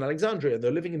Egypt and Alexandria, and they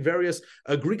were living in various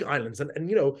Greek islands. And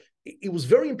it was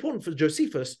very important for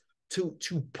Josephus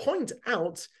to point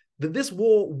out that this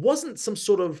war wasn't some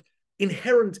sort of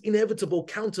inherent, inevitable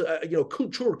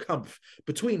Kulturkampf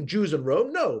between Jews and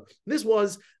Rome. No, this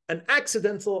was an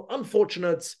accidental,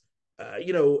 unfortunate,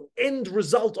 end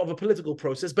result of a political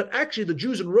process. But actually, the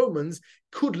Jews and Romans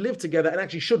could live together and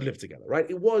actually should live together, right?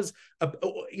 It was,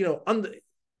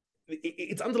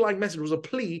 its underlying message was a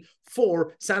plea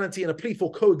for sanity and a plea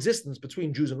for coexistence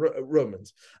between Jews and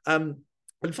Romans.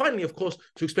 And finally, of course,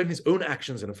 to explain his own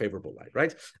actions in a favorable light,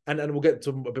 right? And we'll get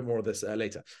to a bit more of this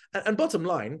later. And bottom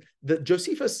line, that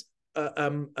Josephus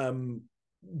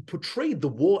portrayed the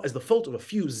war as the fault of a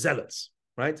few zealots,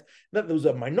 right? That there was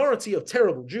a minority of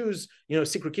terrible Jews.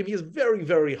 Secret Kimche has very,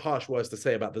 very harsh words to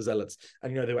say about the zealots.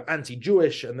 And, they were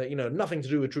anti-Jewish and that, nothing to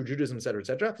do with true Judaism, et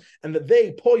cetera, and that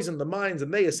they poisoned the minds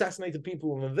and they assassinated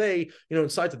people and they,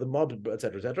 incited the mob, et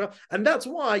cetera. And that's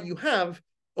why you have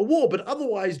a war, but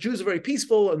otherwise Jews are very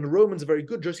peaceful and the Romans are very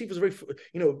good. Josephus is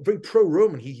very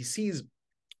pro-Roman. He sees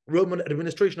Roman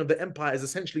administration of the empire as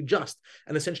essentially just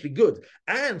and essentially good.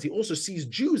 And he also sees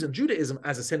Jews and Judaism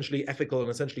as essentially ethical and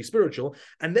essentially spiritual,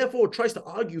 and therefore tries to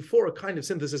argue for a kind of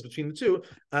synthesis between the two,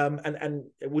 and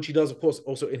which he does, of course,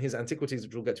 also in his Antiquities,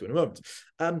 which we'll get to in a moment.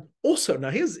 Also, now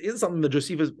here's something that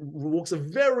Josephus walks a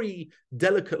very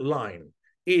delicate line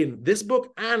in this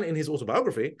book and in his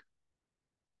autobiography,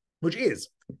 which is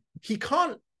he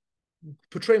can't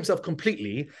portray himself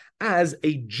completely as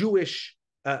a Jewish,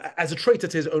 as a traitor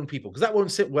to his own people, because that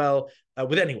won't sit well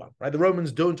with anyone, right? The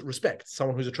Romans don't respect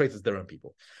someone who's a traitor to their own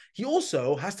people. He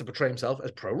also has to portray himself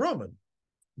as pro-Roman,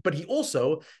 but he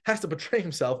also has to portray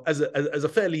himself as a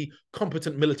fairly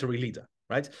competent military leader,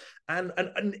 right? And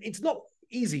it's not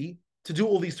easy to do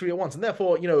all these three at once, and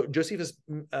therefore, Josephus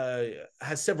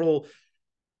has several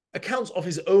accounts of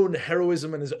his own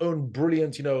heroism and his own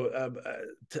brilliant,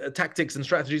 tactics and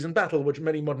strategies in battle, which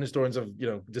many modern historians have,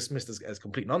 dismissed as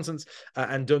complete nonsense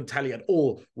and don't tally at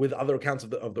all with other accounts of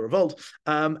the revolt.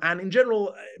 And in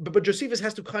general, but Josephus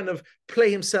has to kind of play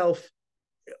himself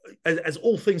as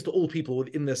all things to all people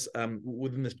within this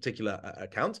particular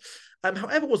account.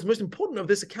 However, what's the most important of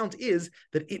this account is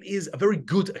that it is a very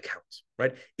good account,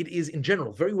 right? It is, in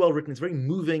general, very well written. It's very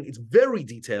moving. It's very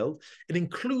detailed. It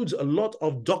includes a lot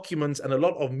of documents and a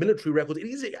lot of military records. It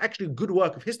is actually a good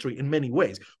work of history in many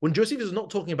ways. When Josephus is not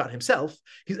talking about himself,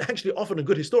 he's actually often a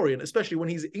good historian, especially when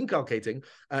he's including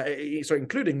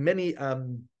many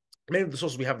of the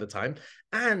sources we have at the time,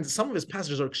 and some of his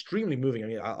passages are extremely moving. I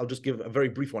mean, I'll just give a very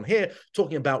brief one here,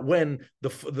 talking about when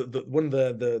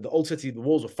the old city, the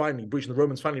walls were finally breached and the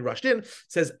Romans finally rushed in. It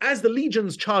says, as the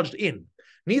legions charged in,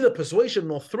 neither persuasion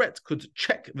nor threat could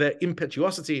check their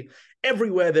impetuosity.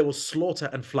 Everywhere there was slaughter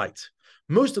and flight.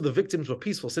 Most of the victims were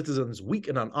peaceful citizens, weak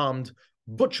and unarmed,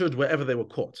 butchered wherever they were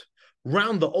caught.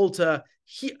 Round the altar,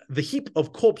 the heap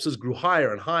of corpses grew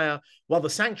higher and higher, while the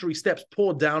sanctuary steps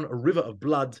poured down a river of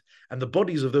blood, and the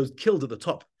bodies of those killed at the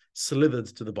top slithered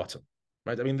to the bottom.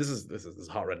 Right? I mean, this is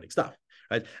heart-rending stuff.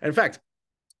 Right? And in fact,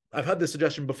 I've heard this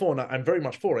suggestion before, and I'm very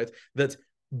much for it, that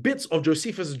bits of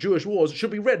Josephus' Jewish wars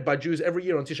should be read by Jews every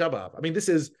year on Tisha B'Av. I mean, this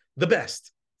is the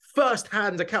best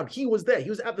first-hand account. He was there. He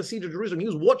was at the siege of Jerusalem. He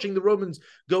was watching the Romans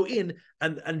go in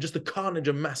and just the carnage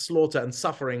and mass slaughter and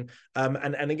suffering.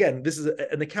 And again, this is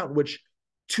an account which,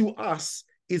 to us,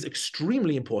 is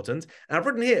extremely important. And I've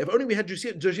written here, if only we had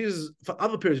Josephus for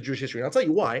other periods of Jewish history. And I'll tell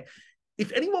you why.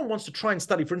 If anyone wants to try and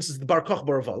study, for instance, the Bar Kokhba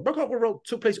revolt, Bar Kokhba revolt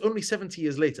took place only 70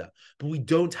 years later, but we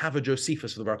don't have a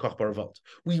Josephus for the Bar Kokhba revolt.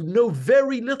 We know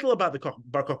very little about the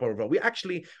Bar Kokhba revolt. We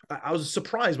actually, I was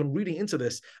surprised when reading into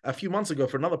this a few months ago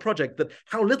for another project that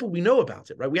how little we know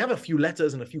about it, right? We have a few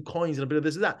letters and a few coins and a bit of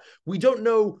this and that. We don't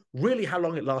know really how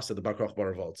long it lasted, the Bar Kokhba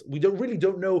revolt. We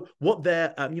don't know what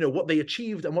their, what they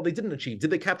achieved and what they didn't achieve. Did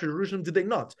they capture Jerusalem? Did they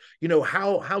not?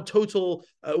 How total,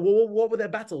 what were their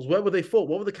battles? Where were they fought?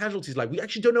 What were the casualties like? We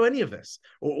actually don't know any of this,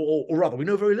 or rather, we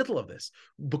know very little of this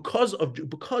because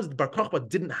Bar Kokhba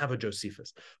didn't have a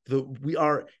Josephus. We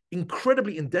are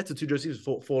incredibly indebted to Josephus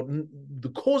for the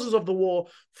causes of the war,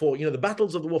 for the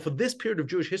battles of the war, for this period of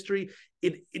Jewish history.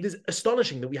 It is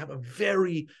astonishing that we have a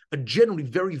generally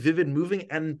very vivid, moving,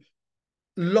 and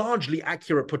largely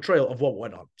accurate portrayal of what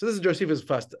went on. So this is Josephus'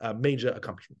 first major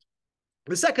accomplishment.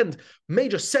 The second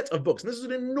major set of books, and this is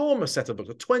an enormous set of books,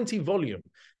 a 20-volume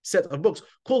set of books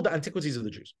called the Antiquities of the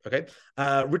Jews, okay,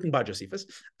 written by Josephus.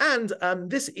 And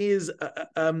this is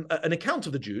an account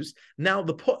of the Jews, now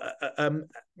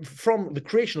from the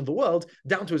creation of the world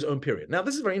down to his own period. Now,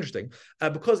 this is very interesting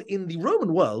because in the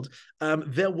Roman world,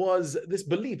 there was this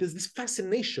belief, there's this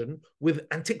fascination with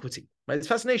antiquity, right? This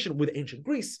fascination with ancient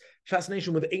Greece,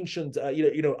 fascination with ancient,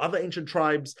 other ancient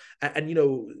tribes, and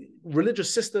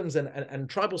religious systems and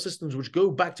tribal systems which go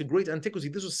back to great antiquity.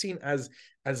 This was seen as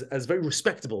very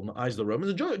respectable in the eyes of the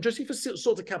Romans, and Josephus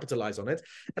sought to capitalize on it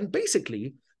and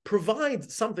basically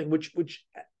provide something which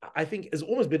I think has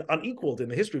almost been unequaled in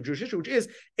the history of Jewish history, which is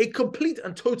a complete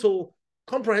and total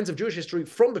comprehensive Jewish history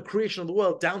from the creation of the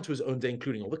world down to his own day,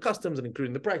 including all the customs and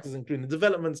including the practice, including the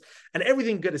developments, and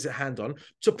everything he got his hand on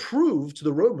to prove to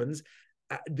the Romans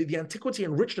the antiquity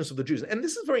and richness of the Jews. And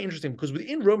this is very interesting because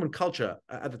within Roman culture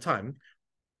at the time,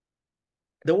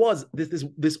 there was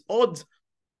this odd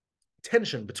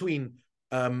tension between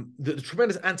the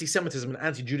tremendous anti-Semitism and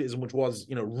anti-Judaism, which was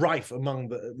rife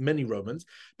among many Romans,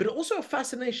 but also a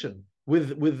fascination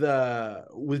with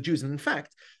Jews. And in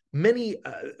fact,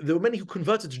 there were many who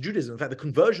converted to Judaism. In fact, the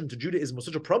conversion to Judaism was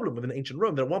such a problem within ancient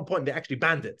Rome that at one point they actually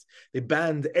banned it. They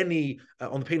banned any,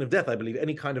 on the pain of death, I believe,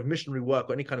 any kind of missionary work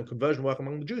or any kind of conversion work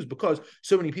among the Jews because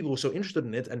so many people were so interested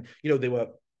in it, and they were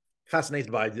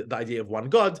fascinated by the idea of one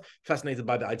God, fascinated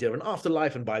by the idea of an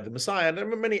afterlife and by the Messiah, and there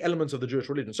were many elements of the Jewish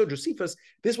religion. So Josephus,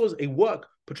 this was a work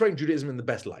portraying Judaism in the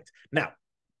best light. Now,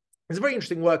 it's a very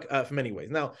interesting work for many ways.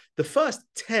 Now, the first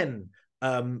 10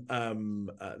 or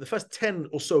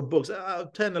so books,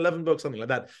 10, 11 books, something like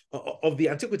that, of the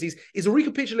Antiquities is a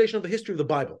recapitulation of the history of the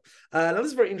Bible. Now, this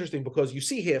is very interesting because you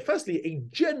see here, firstly, a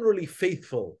generally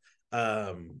faithful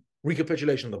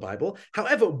recapitulation of the Bible.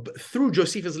 However, through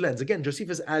Josephus' lens, again,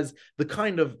 Josephus as the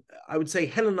kind of, I would say,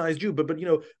 Hellenized Jew, but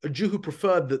a Jew who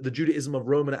preferred the Judaism of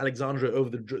Rome and Alexandria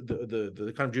over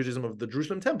the kind of Judaism of the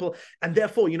Jerusalem temple, and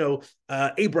therefore,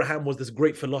 Abraham was this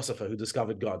great philosopher who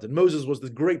discovered God, and Moses was this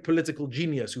great political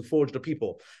genius who forged a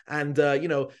people, and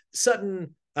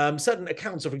certain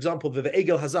accounts of, for example, the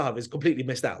Egel HaZahav is completely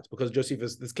missed out because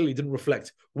Josephus, this clearly didn't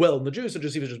reflect well in the Jews, so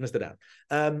Josephus just missed it out.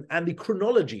 And the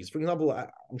chronologies, for example,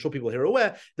 I'm sure people here are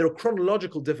aware, there are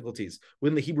chronological difficulties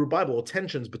within the Hebrew Bible, or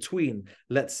tensions between,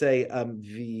 let's say,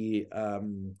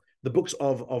 the books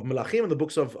of Melachim and the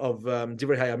books of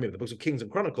Divrei Hayamim, the books of Kings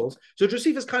and Chronicles. So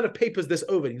Josephus kind of papers this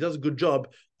over, and he does a good job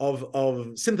of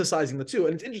synthesizing the two.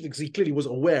 And it's interesting because he clearly was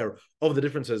aware of the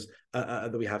differences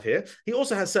that we have here. He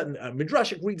also has certain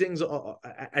midrashic readings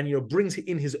and brings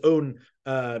in his own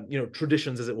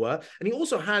traditions, as it were. And he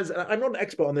also has, and I'm not an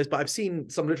expert on this, but I've seen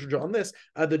some literature on this,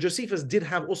 that Josephus did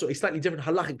have also a slightly different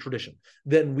halachic tradition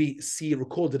than we see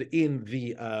recorded in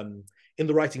the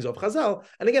writings of Chazal.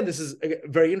 And again, this is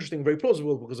very interesting, very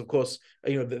plausible, because of course,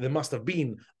 there must have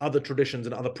been other traditions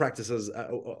and other practices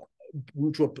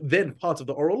which were then part of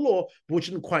the oral law, but which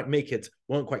didn't quite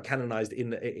weren't quite canonized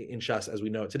in Shas as we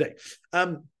know it today.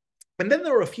 And then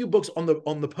there are a few books on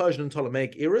the Persian and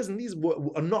Ptolemaic eras, and these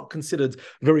are not considered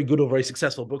very good or very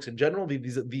successful books in general.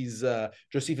 These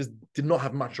Josephus did not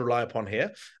have much to rely upon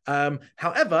here.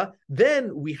 However,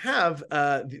 then we have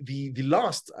the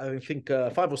last, I think,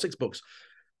 5 or 6 books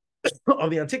of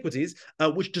the Antiquities,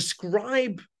 which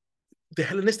describe the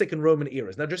Hellenistic and Roman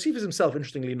eras. Now, Josephus himself,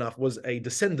 interestingly enough, was a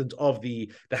descendant of the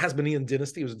Hasmonean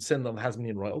dynasty. He was a descendant of the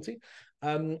Hasmonean royalty,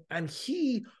 and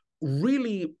he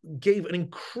really gave an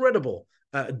incredibly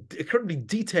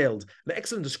detailed and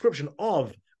excellent description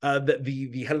of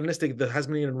the Hellenistic, the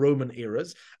Hasmonean and Roman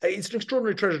eras. It's an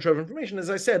extraordinary treasure trove of information. As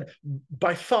I said,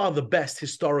 by far the best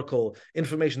historical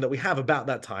information that we have about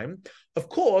that time. Of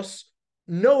course,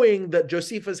 knowing that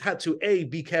Josephus had to A,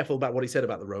 be careful about what he said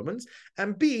about the Romans,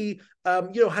 and B,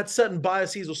 had certain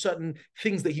biases or certain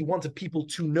things that he wanted people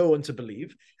to know and to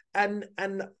believe. And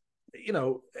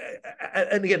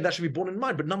again, that should be borne in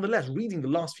mind. But nonetheless, reading the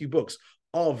last few books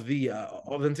of the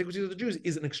Antiquities of the Jews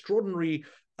is an extraordinary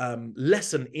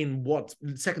lesson in what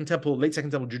late Second Temple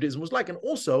Judaism was like, and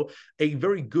also a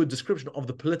very good description of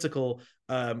the political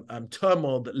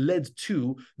turmoil that led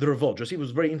to the revolt. Josephus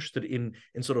was very interested in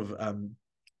sort of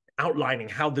outlining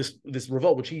how this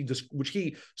revolt, which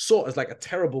he saw as like a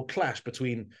terrible clash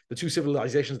between the two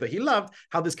civilizations that he loved,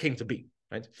 how this came to be.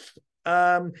 Right.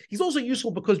 He's also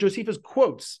useful because Josephus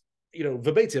quotes,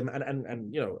 verbatim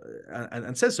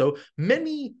and says so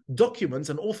many documents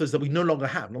and authors that we no longer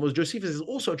have. In other words, Josephus is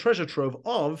also a treasure trove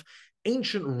of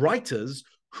ancient writers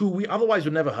who we otherwise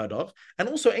would never heard of, and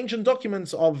also ancient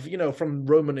documents of, from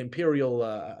Roman imperial,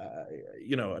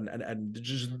 and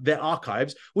just their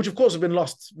archives, which of course have been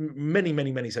lost many,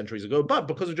 many, many centuries ago. But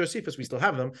because of Josephus, we still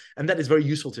have them, and that is very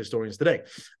useful to historians today.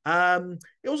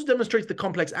 It also demonstrates the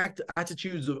complex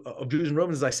attitudes of Jews and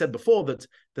Romans, as I said before. That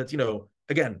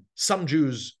again, some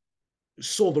Jews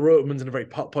saw the Romans in a very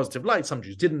positive light. Some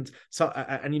Jews didn't. So,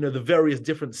 and the various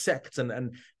different sects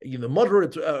and the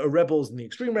moderate rebels and the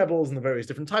extreme rebels and the various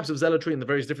different types of zealotry and the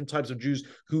various different types of Jews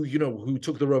who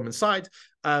took the Roman side.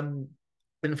 In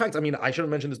fact, I should have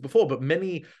mentioned this before, but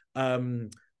many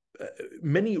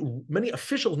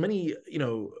officials,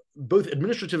 both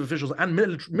administrative officials and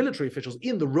military officials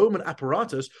in the Roman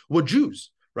apparatus were Jews.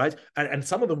 Right, and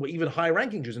some of them were even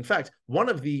high-ranking Jews. In fact, one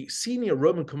of the senior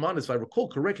Roman commanders, if I recall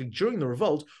correctly, during the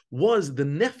revolt, was the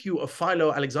nephew of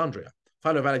Philo of Alexandria,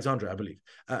 I believe.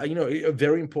 A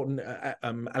very important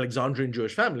Alexandrian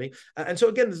Jewish family. And so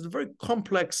again, there's a very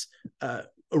complex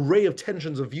array of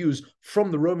tensions of views from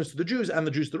the Romans to the Jews and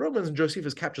the Jews to the Romans, and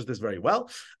Josephus captures this very well.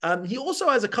 He also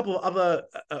has a couple of other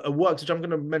works, which I'm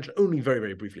going to mention only very,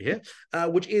 very briefly here,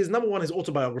 which is, number one, his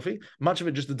autobiography, much of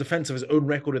it just the defense of his own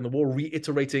record in the war,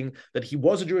 reiterating that he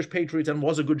was a Jewish patriot and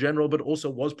was a good general, but also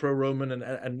was pro-Roman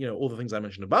and all the things I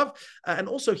mentioned above. And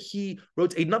also he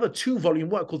wrote another 2-volume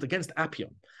work called Against Appian.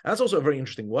 And that's also a very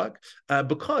interesting work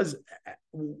because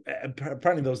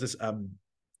apparently there was this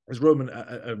Roman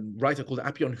writer called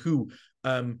Appian who,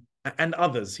 and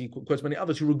others, he quotes many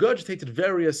others, who regurgitated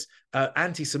various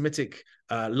anti-Semitic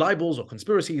libels or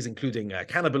conspiracies, including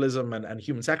cannibalism and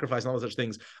human sacrifice and other such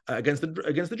things against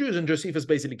the Jews. And Josephus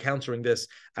basically countering this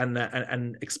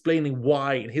and explaining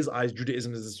why, in his eyes,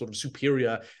 Judaism is a sort of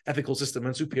superior ethical system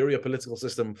and superior political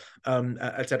system,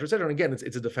 et cetera, et cetera. And again,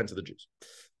 it's a defense of the Jews.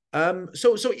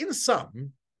 So in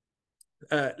sum,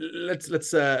 I'll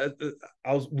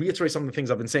reiterate some of the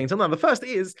things I've been saying till now. The first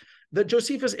is that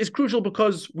Josephus is crucial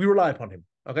because we rely upon him.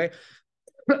 Okay,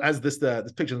 as this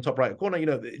picture in the top right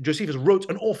corner, Josephus wrote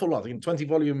an awful lot,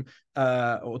 20-volume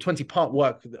or 20-part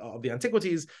work of the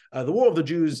Antiquities, the War of the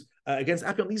Jews against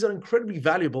Appian. These are incredibly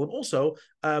valuable, and also,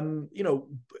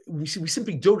 we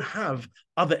simply don't have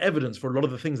other evidence for a lot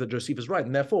of the things that Josephus writes,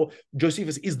 and therefore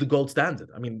Josephus is the gold standard.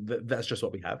 That's just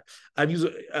what we have.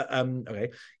 Okay.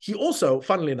 He also,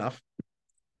 funnily enough,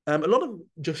 a lot of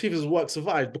Josephus' work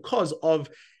survived because of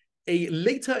a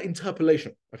later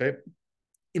interpolation. Okay.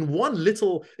 In one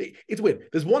little, it's weird.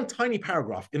 There's one tiny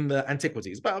paragraph in the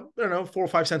Antiquities, about 4 or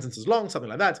 5 sentences long, something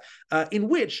like that, in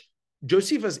which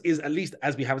Josephus is, at least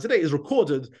as we have it today, is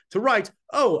recorded to write,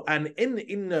 and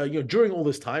in during all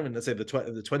this time, in let's say the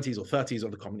 20s or 30s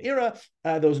of the Common Era,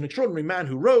 there was an extraordinary man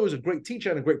who rose, a great teacher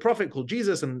and a great prophet called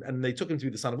Jesus, and they took him to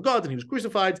be the Son of God, and he was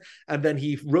crucified, and then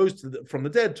he rose from the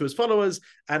dead to his followers,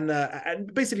 and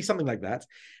basically something like that.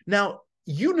 Now,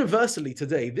 universally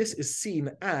today, this is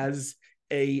seen as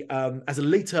a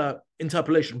later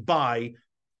interpolation by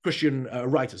Christian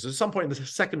writers. So at some point in the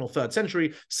 2nd or 3rd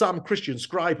century, some Christian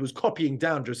scribe who was copying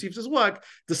down Josephus' work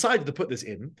decided to put this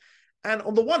in. And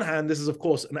on the one hand, this is, of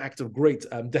course, an act of great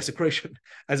desecration,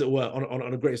 as it were,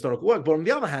 on a great historical work. But on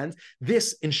the other hand,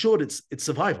 this ensured its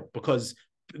survival, because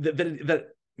that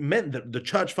meant that the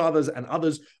church fathers and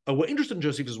others were interested in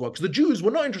Josephus' work. The Jews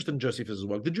were not interested in Josephus'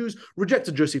 work. The Jews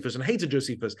rejected Josephus and hated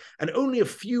Josephus, and only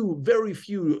very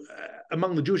few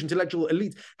among the Jewish intellectual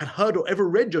elite had heard or ever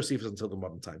read Josephus until the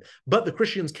modern time. But the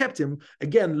Christians kept him,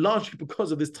 again, largely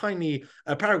because of this tiny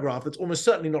paragraph that's almost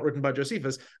certainly not written by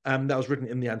Josephus, that was written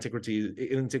in the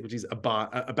Antiquities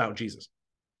about Jesus.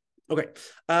 Okay.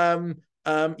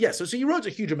 So he wrote a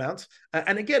huge amount,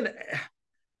 and again,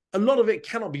 a lot of it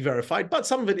cannot be verified, but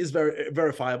some of it is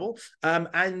verifiable,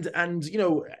 and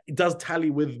it does tally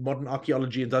with modern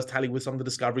archaeology and does tally with some of the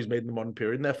discoveries made in the modern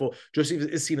period, and therefore Josephus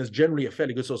is seen as generally a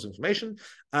fairly good source of information.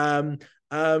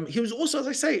 He was also, as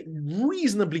I say,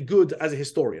 reasonably good as a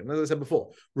historian. As I said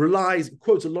before,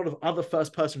 quotes a lot of other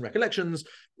first-person recollections,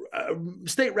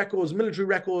 state records, military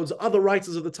records, other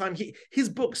writers of the time. His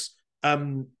books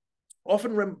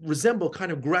often resemble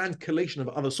kind of grand collation of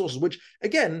other sources, which,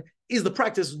 again, is the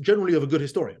practice generally of a good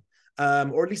historian,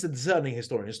 or at least a discerning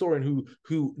historian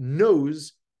who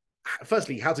knows,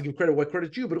 firstly, how to give credit where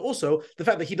credit's due, but also the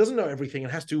fact that he doesn't know everything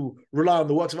and has to rely on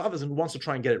the works of others and wants to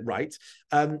try and get it right.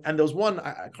 And there was one,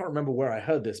 I can't remember where I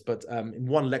heard this, but in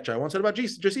one lecture I once heard about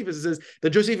Josephus, it says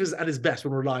that Josephus is at his best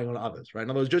when relying on others, right? In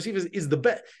other words, Josephus is the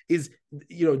best,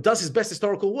 does his best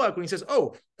historical work when he says,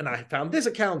 and I found this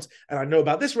account, and I know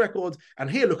about this record,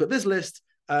 and here, look at this list.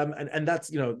 And that's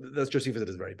Josephus at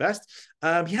his very best.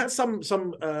 He had some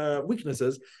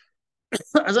weaknesses.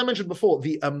 As I mentioned before,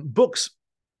 the books,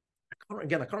 I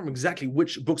can't remember exactly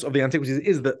which books of the Antiquities it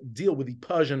is that deal with the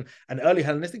Persian and early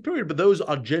Hellenistic period, but those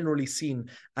are generally seen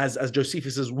as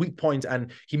Josephus's weak point,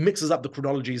 and he mixes up the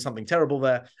chronology, something terrible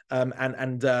there,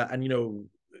 and you know,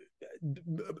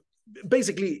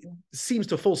 basically seems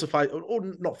to falsify, or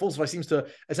not falsify, seems to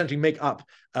essentially make up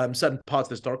certain parts of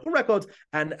the historical record,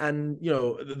 and you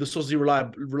know, the sources he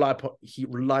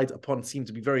relied upon seem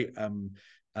to be very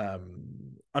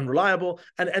unreliable,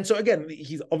 and so again,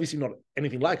 he's obviously not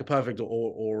anything like a perfect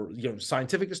or you know,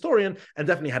 scientific historian, and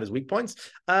definitely had his weak points.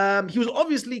 He was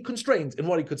obviously constrained in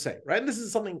what he could say, right? And this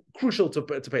is something crucial to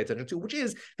pay attention to, which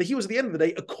is that he was, at the end of the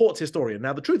day, a court historian.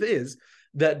 Now, the truth is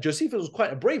that Josephus was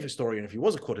quite a brave historian if he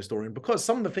was a court historian, because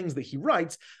some of the things that he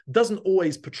writes doesn't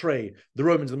always portray the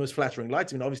Romans in the most flattering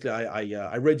light. I mean, obviously,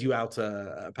 I read you out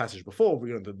a passage before,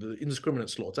 you know, the indiscriminate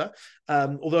slaughter,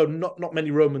 although not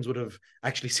many Romans would have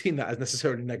actually seen that as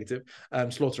necessarily negative,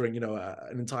 slaughtering, you know,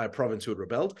 an entire province who had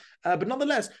rebelled. But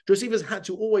nonetheless, Josephus had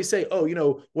to always say, oh, you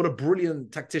know, what a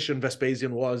brilliant tactician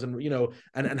Vespasian was, and you know,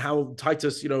 and how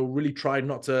Titus, you know, really tried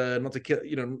not to kill,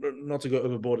 you know, not to go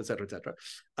overboard, etc.,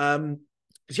 etc.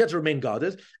 He had to remain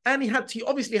guarded, and he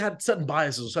obviously had certain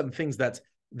biases or certain things that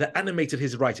animated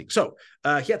his writing. So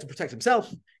he had to protect himself,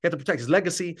 he had to protect his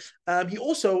legacy. He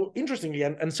also, interestingly,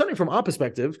 and certainly from our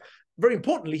perspective, very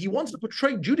importantly, he wanted to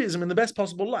portray Judaism in the best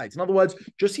possible light. In other words,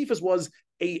 Josephus was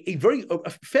a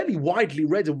fairly widely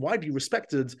read and widely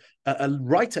respected a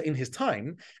writer in his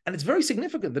time, and it's very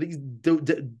significant that he's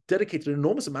dedicated an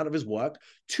enormous amount of his work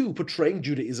to portraying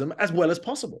Judaism as well as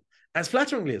possible, as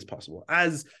flatteringly as possible,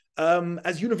 as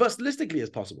universalistically as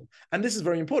possible. And this is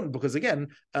very important because, again,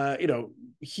 you know,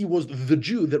 he was the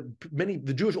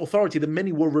Jewish authority that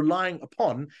many were relying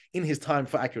upon in his time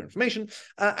for accurate information,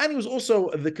 and he was also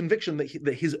the conviction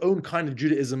that his own kind of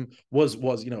Judaism was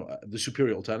you know, the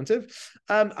superior alternative.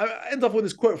 I end off with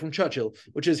this quote from Churchill,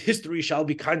 which is, "History shall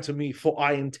be kind to me, for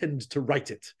I intend to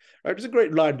write it." Right? It's a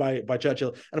great line by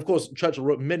Churchill, and of course, Churchill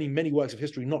wrote many works of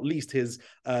history, not least his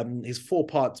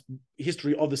 4-part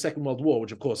history of the Second World War,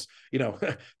 which of course, you know,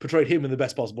 portrayed him in the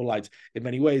best possible light in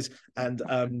many ways, and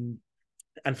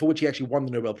for which he actually won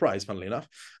the Nobel Prize, funnily enough.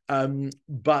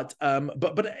 But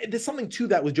there's something to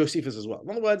that with Josephus as well. In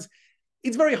other words,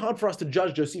 it's very hard for us to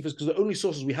judge Josephus because the only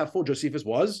sources we have for Josephus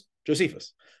was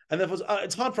Josephus, and therefore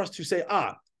it's hard for us to say,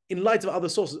 in light of other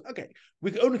sources, okay,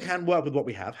 we only can work with what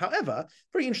we have. However,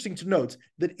 very interesting to note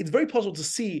that it's very possible to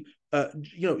see,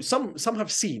 you know, some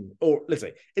have seen, or let's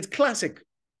say, it's classic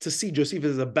to see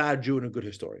Josephus as a bad Jew and a good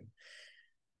historian.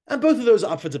 And both of those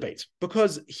are up for debate,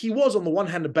 because he was, on the one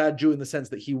hand, a bad Jew in the sense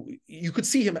that you could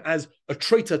see him as a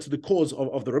traitor to the cause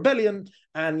of the rebellion,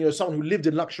 and, you know, someone who lived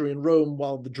in luxury in Rome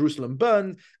while the Jerusalem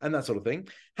burned, and that sort of thing.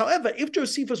 However, if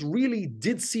Josephus really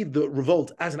did see the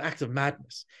revolt as an act of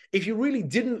madness, if he really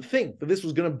didn't think that this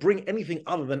was going to bring anything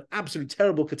other than absolute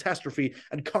terrible catastrophe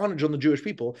and carnage on the Jewish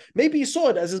people, maybe he saw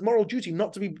it as his moral duty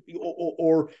not to be,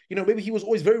 or you know, maybe he was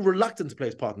always very reluctant to play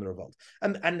his part in the revolt.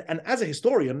 And as a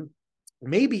historian,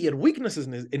 maybe he had weaknesses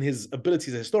in his ability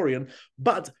as a historian,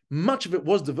 but much of it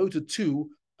was devoted to,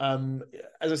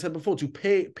 as I said before, to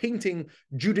painting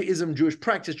Judaism, Jewish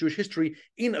practice, Jewish history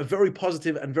in a very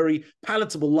positive and very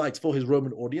palatable light for his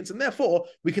Roman audience. And therefore,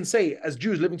 we can say, as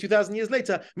Jews living 2,000 years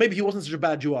later, maybe he wasn't such a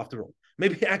bad Jew after all.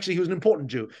 Maybe actually he was an important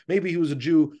Jew. Maybe he was a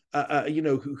Jew, you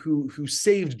know, who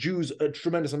saved Jews a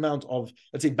tremendous amount of,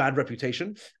 let's say, bad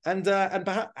reputation, and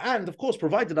of course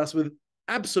provided us with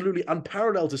absolutely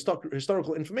unparalleled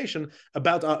historical information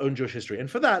about our own Jewish history.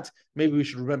 And for that, maybe we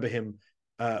should remember him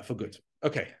for good.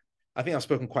 Okay, I think I've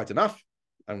spoken quite enough.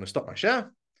 I'm going to stop my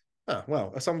share.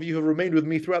 Well, some of you have remained with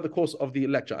me throughout the course of the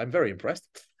lecture. I'm very impressed.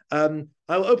 I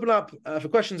will open up for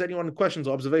questions. Anyone with questions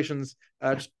or observations,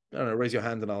 just, I don't know, raise your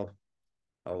hand and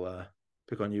I'll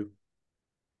pick on you.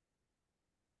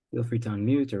 Feel free to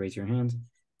unmute or raise your hand.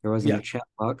 There was in the chat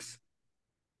box.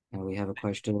 We have a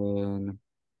question.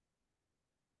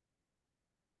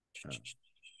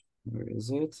 Where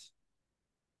is it?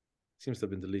 Seems to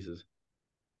have been deleted,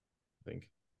 I think.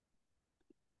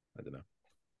 I don't know.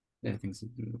 Yeah, I think it's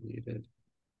been deleted.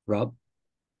 Rob?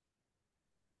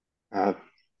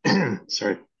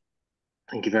 Sorry.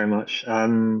 Thank you very much.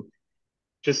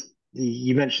 Just,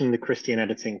 you mentioned the Christian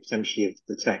editing potentially of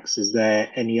the text. Is there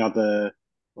any other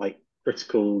like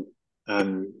critical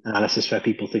analysis where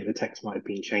people think the text might have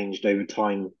been changed over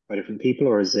time by different people,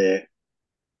 or is it,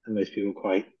 and most people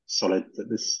quite solid that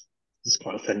this is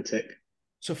quite authentic?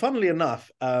 So funnily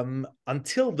enough,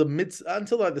 until like the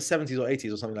 70s or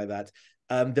 80s or something like that,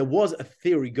 there was a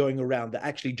theory going around that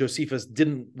actually Josephus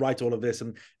didn't write all of this,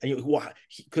 and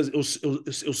because it was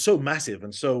so massive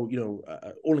and so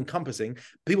all encompassing.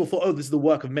 People thought, oh, this is the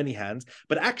work of many hands.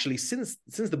 But actually, since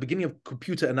the beginning of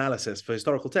computer analysis for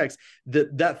historical texts,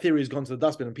 that theory has gone to the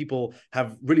dustbin, and people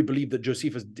have really believed that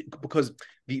Josephus, because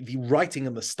the writing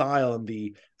and the style and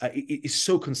it is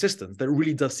so consistent that it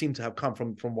really does seem to have come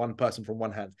from one person, from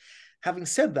one hand. Having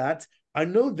said that, I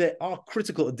know there are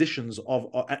critical editions of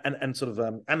and sort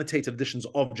of annotated editions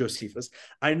of Josephus.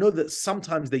 I know that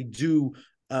sometimes they do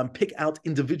pick out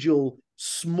individual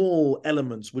small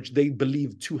elements which they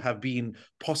believe to have been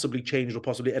possibly changed or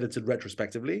possibly edited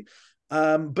retrospectively.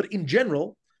 But in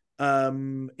general,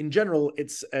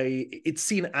 it's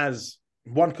seen as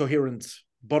one coherent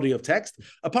body of text.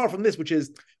 Apart from this, which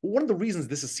is one of the reasons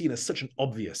this is seen as such an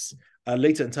obvious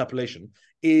later interpolation,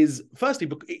 is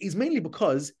mainly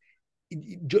because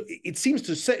it seems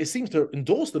to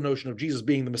endorse the notion of Jesus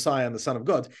being the Messiah and the Son of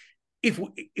God. If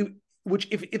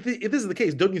this is the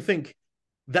case, don't you think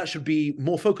that should be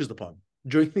more focused upon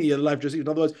during the life of Josephus? In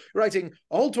other words, writing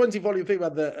a whole 20-volume thing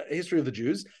about the history of the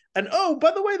Jews, and oh,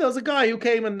 by the way, there was a guy who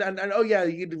came and oh yeah,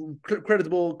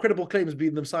 credible claims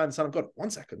being the Messiah and the Son of God. 1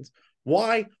 second.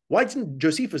 Why didn't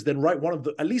Josephus then write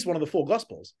at least one of the 4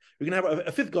 Gospels? We can have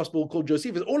a 5th Gospel called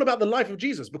Josephus, all about the life of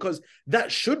Jesus, because that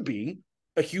should be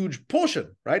a huge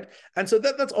portion, right? And so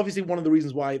that's obviously one of the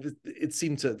reasons why it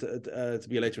seemed to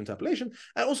be a later interpolation,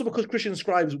 and also because Christian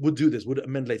scribes would do this, would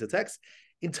amend later texts.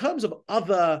 In terms of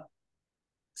other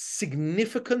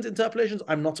significant interpolations,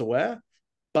 I'm not aware,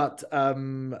 but I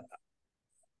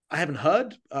haven't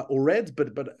heard or read,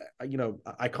 but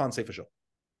I can't say for sure.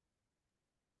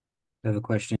 I have a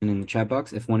question in the chat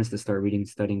box. If one is to start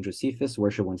studying Josephus, where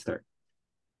should one start?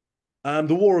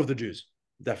 The War of the Jews.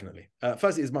 Definitely.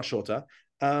 Firstly, it's much shorter,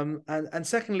 and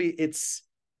secondly, it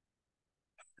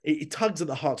tugs at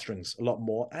the heartstrings a lot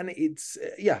more, and it's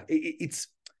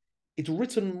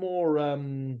written more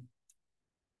in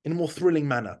a more thrilling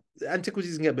manner.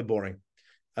 Antiquities can get a bit boring,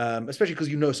 especially because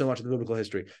you know so much of the biblical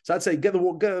history. So I'd say get the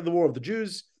War of the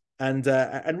Jews and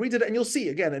read it, and you'll see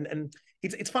again. And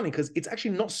it's funny because it's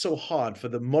actually not so hard for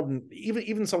the modern,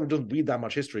 even someone who doesn't read that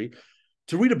much history,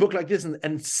 to read a book like this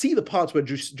and see the parts where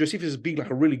Josephus is being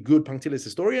like a really good punctilious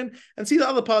historian, and see the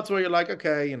other parts where you're like,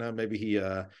 okay, maybe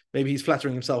he's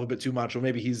flattering himself a bit too much, or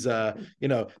maybe he's that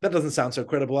doesn't sound so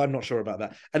credible. I'm not sure about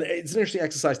that. And it's an interesting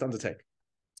exercise to undertake.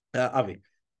 Avi.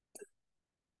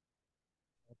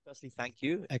 Firstly, thank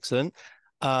you. Excellent.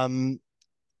 Apologies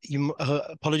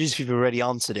if you've already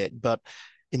answered it, but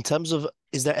in terms of,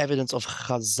 is there evidence of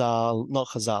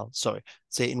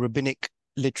say in rabbinic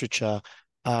literature,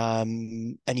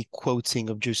 any quoting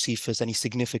of Josephus, any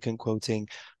significant quoting?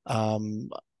 Yeah.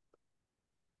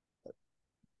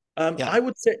 I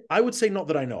would say not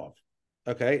that I know of.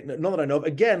 Okay, not that I know of.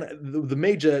 Again, the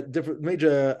major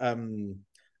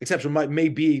exception may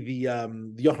be the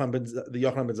Yochanan ben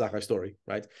Zakkai story,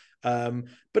 right?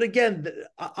 But again,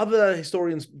 other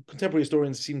historians, contemporary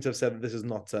historians, seem to have said that this is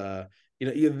not.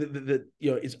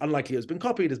 It's unlikely it's been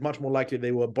copied. It's much more likely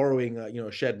they were borrowing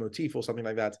a shared motif or something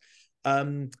like that.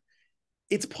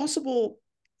 It's possible,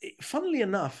 funnily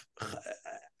enough,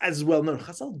 as well known,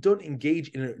 Chazal don't engage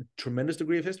in a tremendous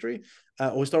degree of history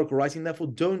or historical writing, therefore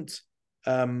don't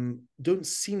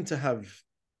seem to have.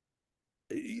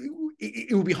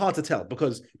 It would be hard to tell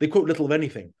because they quote little of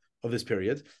anything of this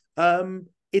period.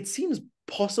 It seems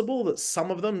possible that some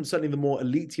of them, certainly the more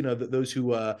elite, those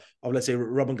who of, let's say,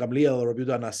 Rabban Gamliel or Rabbi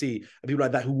Yehuda Nasi, and people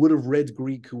like that who would have read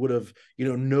Greek, who would have,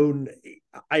 known.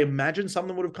 I imagine some of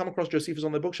them would have come across Josephus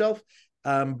on their bookshelf,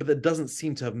 but that doesn't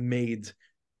seem to have made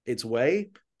its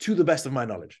way, to the best of my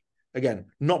knowledge. Again,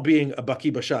 not being a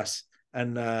Baki Bashas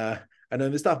and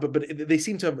this stuff, but they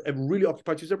seem to have really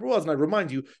occupied 2 separate worlds. And I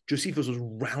remind you, Josephus was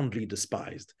roundly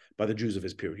despised by the Jews of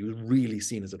his period. He was really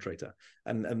seen as a traitor,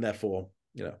 and therefore,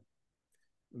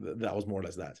 that was more or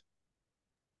less that.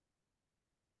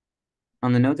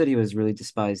 On the note that he was really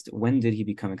despised, when did he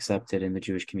become accepted in the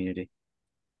Jewish community?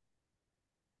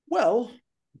 Well,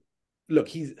 look,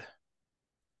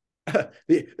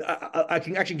 I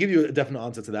can actually give you a definite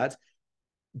answer to that,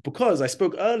 because I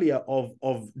spoke earlier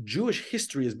of Jewish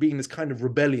history as being this kind of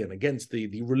rebellion against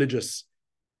the religious,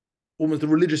 almost the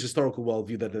religious historical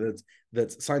worldview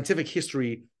that scientific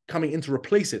history coming in to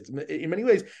replace it in many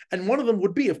ways. And one of them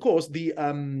would be, of course, the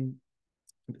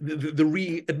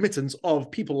readmittance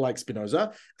of people like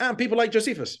Spinoza and people like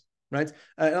Josephus, right?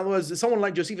 In other words, someone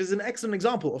like Josephus is an excellent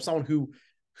example of someone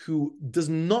who does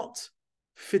not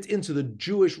fit into the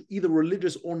Jewish either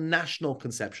religious or national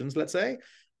conceptions, let's say,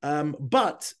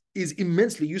 but is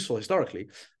immensely useful historically.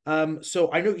 So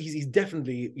I know he's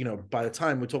definitely, by the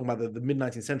time we're talking about the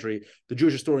mid-19th century, the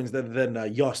Jewish historians,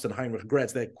 then Jost and Heinrich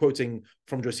Gretz, they're quoting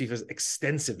from Josephus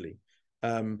extensively.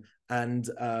 It's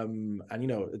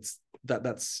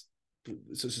that's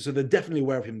so they're definitely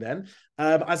aware of him then.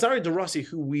 Azari de Rossi,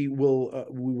 who we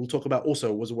will talk about,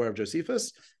 also was aware of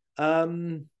Josephus. But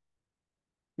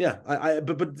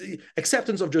the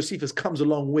acceptance of Josephus comes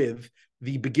along with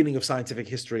the beginning of scientific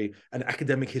history and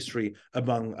academic history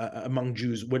among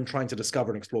Jews when trying to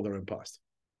discover and explore their own past.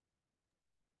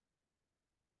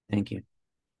 Thank you.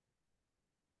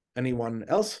 Anyone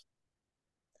else?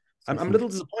 I'm a little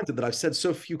disappointed that I've said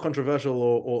so few controversial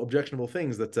or objectionable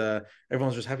things that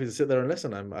everyone's just happy to sit there and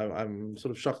listen. I'm sort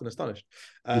of shocked and astonished.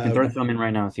 You can throw some in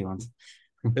right now if you want.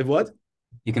 If what?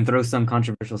 You can throw some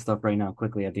controversial stuff right now,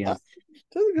 quickly at the end.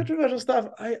 Controversial stuff.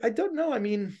 I don't know. I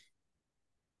mean,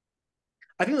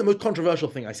 I think the most controversial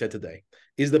thing I said today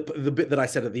is the bit that I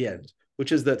said at the end,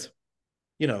 which is that,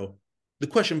 the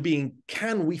question being,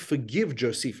 can we forgive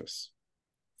Josephus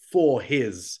for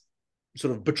his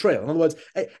sort of betrayal? In other words,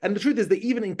 and the truth is that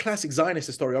even in classic Zionist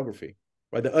historiography,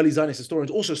 right, the early Zionist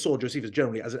historians also saw Josephus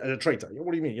generally as a traitor.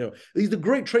 What do you mean? He's the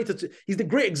great traitor. He's the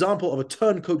great example of a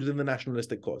turncoat within the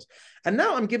nationalistic cause. And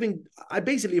now I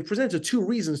basically have presented two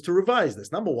reasons to revise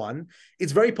this. Number one,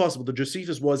 it's very possible that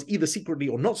Josephus was either secretly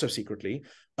or not so secretly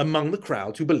among the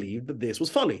crowd who believed that this was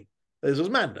folly, that this was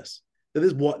madness, that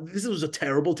this was a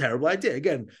terrible, terrible idea.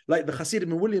 Again, like the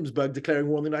Hasidim in Williamsburg declaring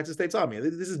war on the United States Army.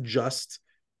 This is just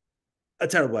a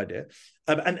terrible idea,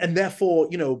 and therefore,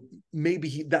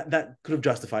 maybe that could have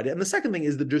justified it. And the second thing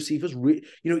is that Josephus,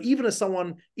 even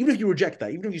if you reject that,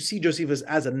 even if you see Josephus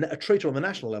as a traitor on the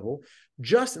national level,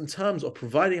 just in terms of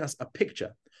providing us a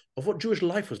picture of what Jewish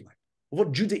life was like, of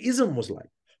what Judaism was like,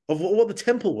 of what the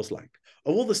temple was like,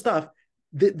 of all the stuff,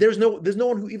 there's no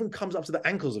one who even comes up to the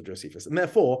ankles of Josephus, and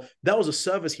therefore that was a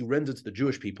service he rendered to the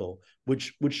Jewish people,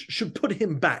 which should put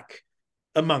him back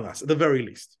among us at the very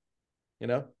least,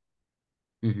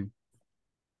 Mm-hmm.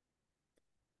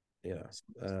 Yes,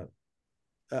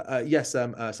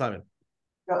 Simon.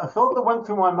 A thought that went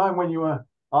through my mind when you were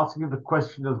asking the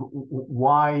question of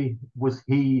why was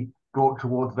he brought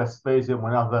towards Vespasian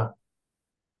when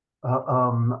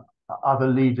other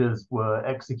leaders were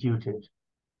executed.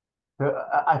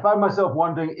 I find myself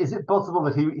wondering: is it possible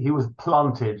that he was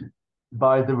planted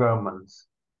by the Romans,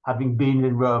 having been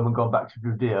in Rome and gone back to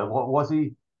Judea? Was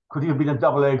he? Could he have been a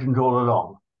double agent all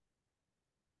along?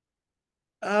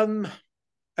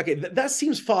 Okay, that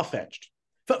seems far-fetched.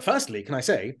 Firstly, can I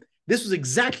say, this was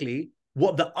exactly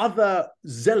what the other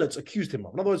zealots accused him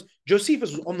of. In other words,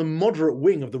 Josephus was on the moderate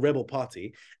wing of the rebel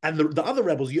party, and the other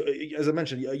rebels, as I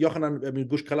mentioned, Yochanan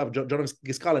Gush Kalav, John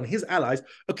Giscard, and his allies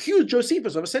accused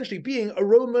Josephus of essentially being a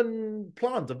Roman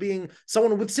plant, of being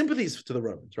someone with sympathies to the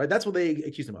Romans, right? That's what they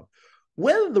accused him of.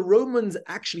 Whether the Romans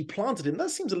actually planted him, that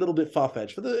seems a little bit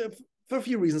far-fetched for a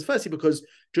few reasons. Firstly, because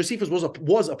Josephus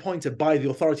was appointed by the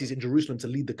authorities in Jerusalem to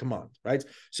lead the command, right?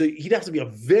 So he'd have to be a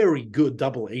very good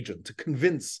double agent to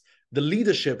convince the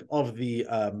leadership of the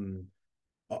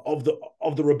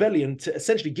rebellion to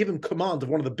essentially give him command of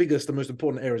one of the biggest and most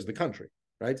important areas of the country,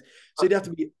 right? So he'd have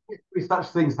to be. Such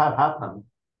things have happened.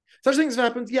 Such things have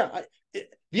happened. Yeah.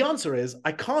 The answer is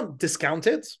I can't discount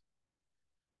it.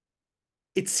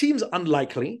 It seems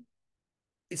unlikely.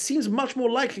 It seems much more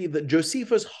likely that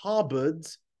Josephus harbored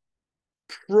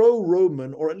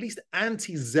pro-Roman or at least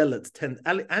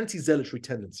anti-zealotry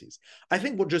tendencies. I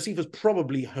think what Josephus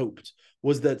probably hoped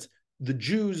was that the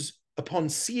Jews, upon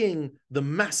seeing the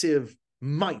massive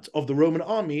might of the Roman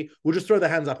army, would just throw their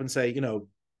hands up and say,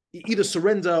 either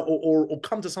surrender or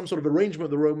come to some sort of arrangement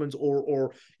with the Romans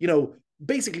or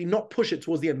basically not push it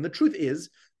towards the end. And the truth is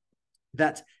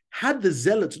that had the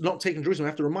Zealots not taken Jerusalem, I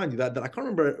have to remind you that I can't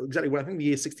remember exactly when, I think the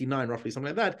year 69, roughly,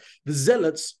 something like that, the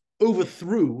Zealots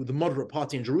overthrew the moderate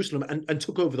party in Jerusalem and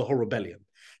took over the whole rebellion.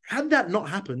 Had that not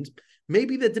happened,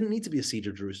 maybe there didn't need to be a siege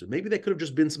of Jerusalem. Maybe there could have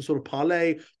just been some sort of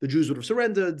parley. The Jews would have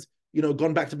surrendered,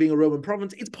 gone back to being a Roman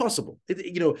province. It's possible.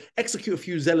 Execute a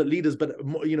few zealot leaders, but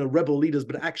rebel leaders,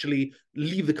 but actually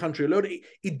leave the country alone.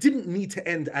 It didn't need to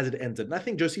end as it ended. And I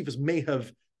think Josephus may have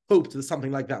hoped that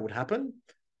something like that would happen.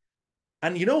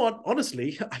 And you know what?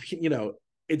 Honestly,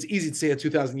 it's easy to say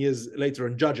 2,000 years later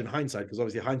and judge in hindsight, because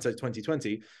obviously hindsight's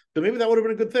 2020. But maybe that would have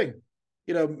been a good thing.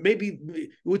 Maybe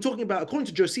we're talking about, according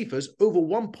to Josephus, over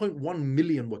 1.1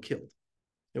 million were killed.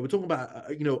 We're talking about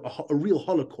a real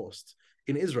Holocaust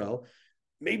in Israel.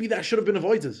 Maybe that should have been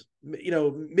avoided.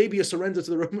 Maybe a surrender to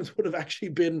the Romans would have actually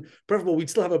been preferable. We'd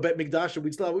still have a Bet Mikdash, and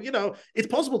we'd still have, it's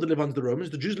possible to live under the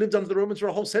Romans. The Jews lived under the Romans for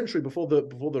a whole century before the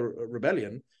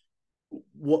rebellion.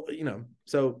 what,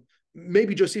 so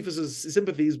maybe Josephus's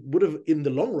sympathies would have, in the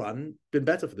long run, been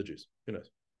better for the Jews. Who knows?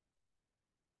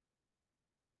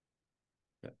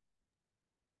 Yeah.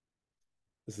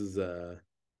 This is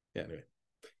anyway.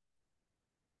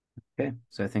 Okay,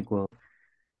 so I think we'll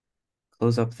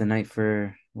close up the night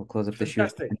we'll close up the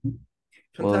shoot.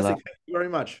 Fantastic. Thank you very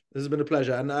much. This has been a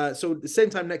pleasure. And so the same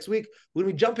time next week, we're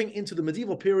going to be jumping into the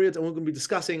medieval period, and we're going to be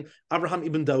discussing Avraham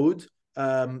ibn Daud,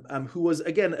 who was,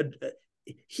 again,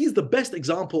 he's the best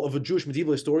example of a Jewish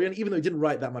medieval historian, even though he didn't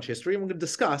write that much history. And we're going to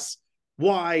discuss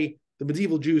why the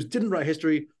medieval Jews didn't write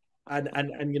history and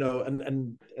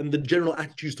the general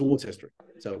attitudes towards history.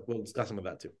 So we'll discuss some of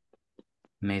that too.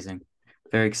 Amazing.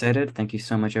 Very excited. Thank you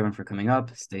so much, everyone, for coming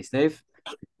up. Stay safe.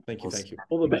 Thank you.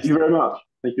 All the best. Thank you very much.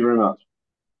 Thank you very much.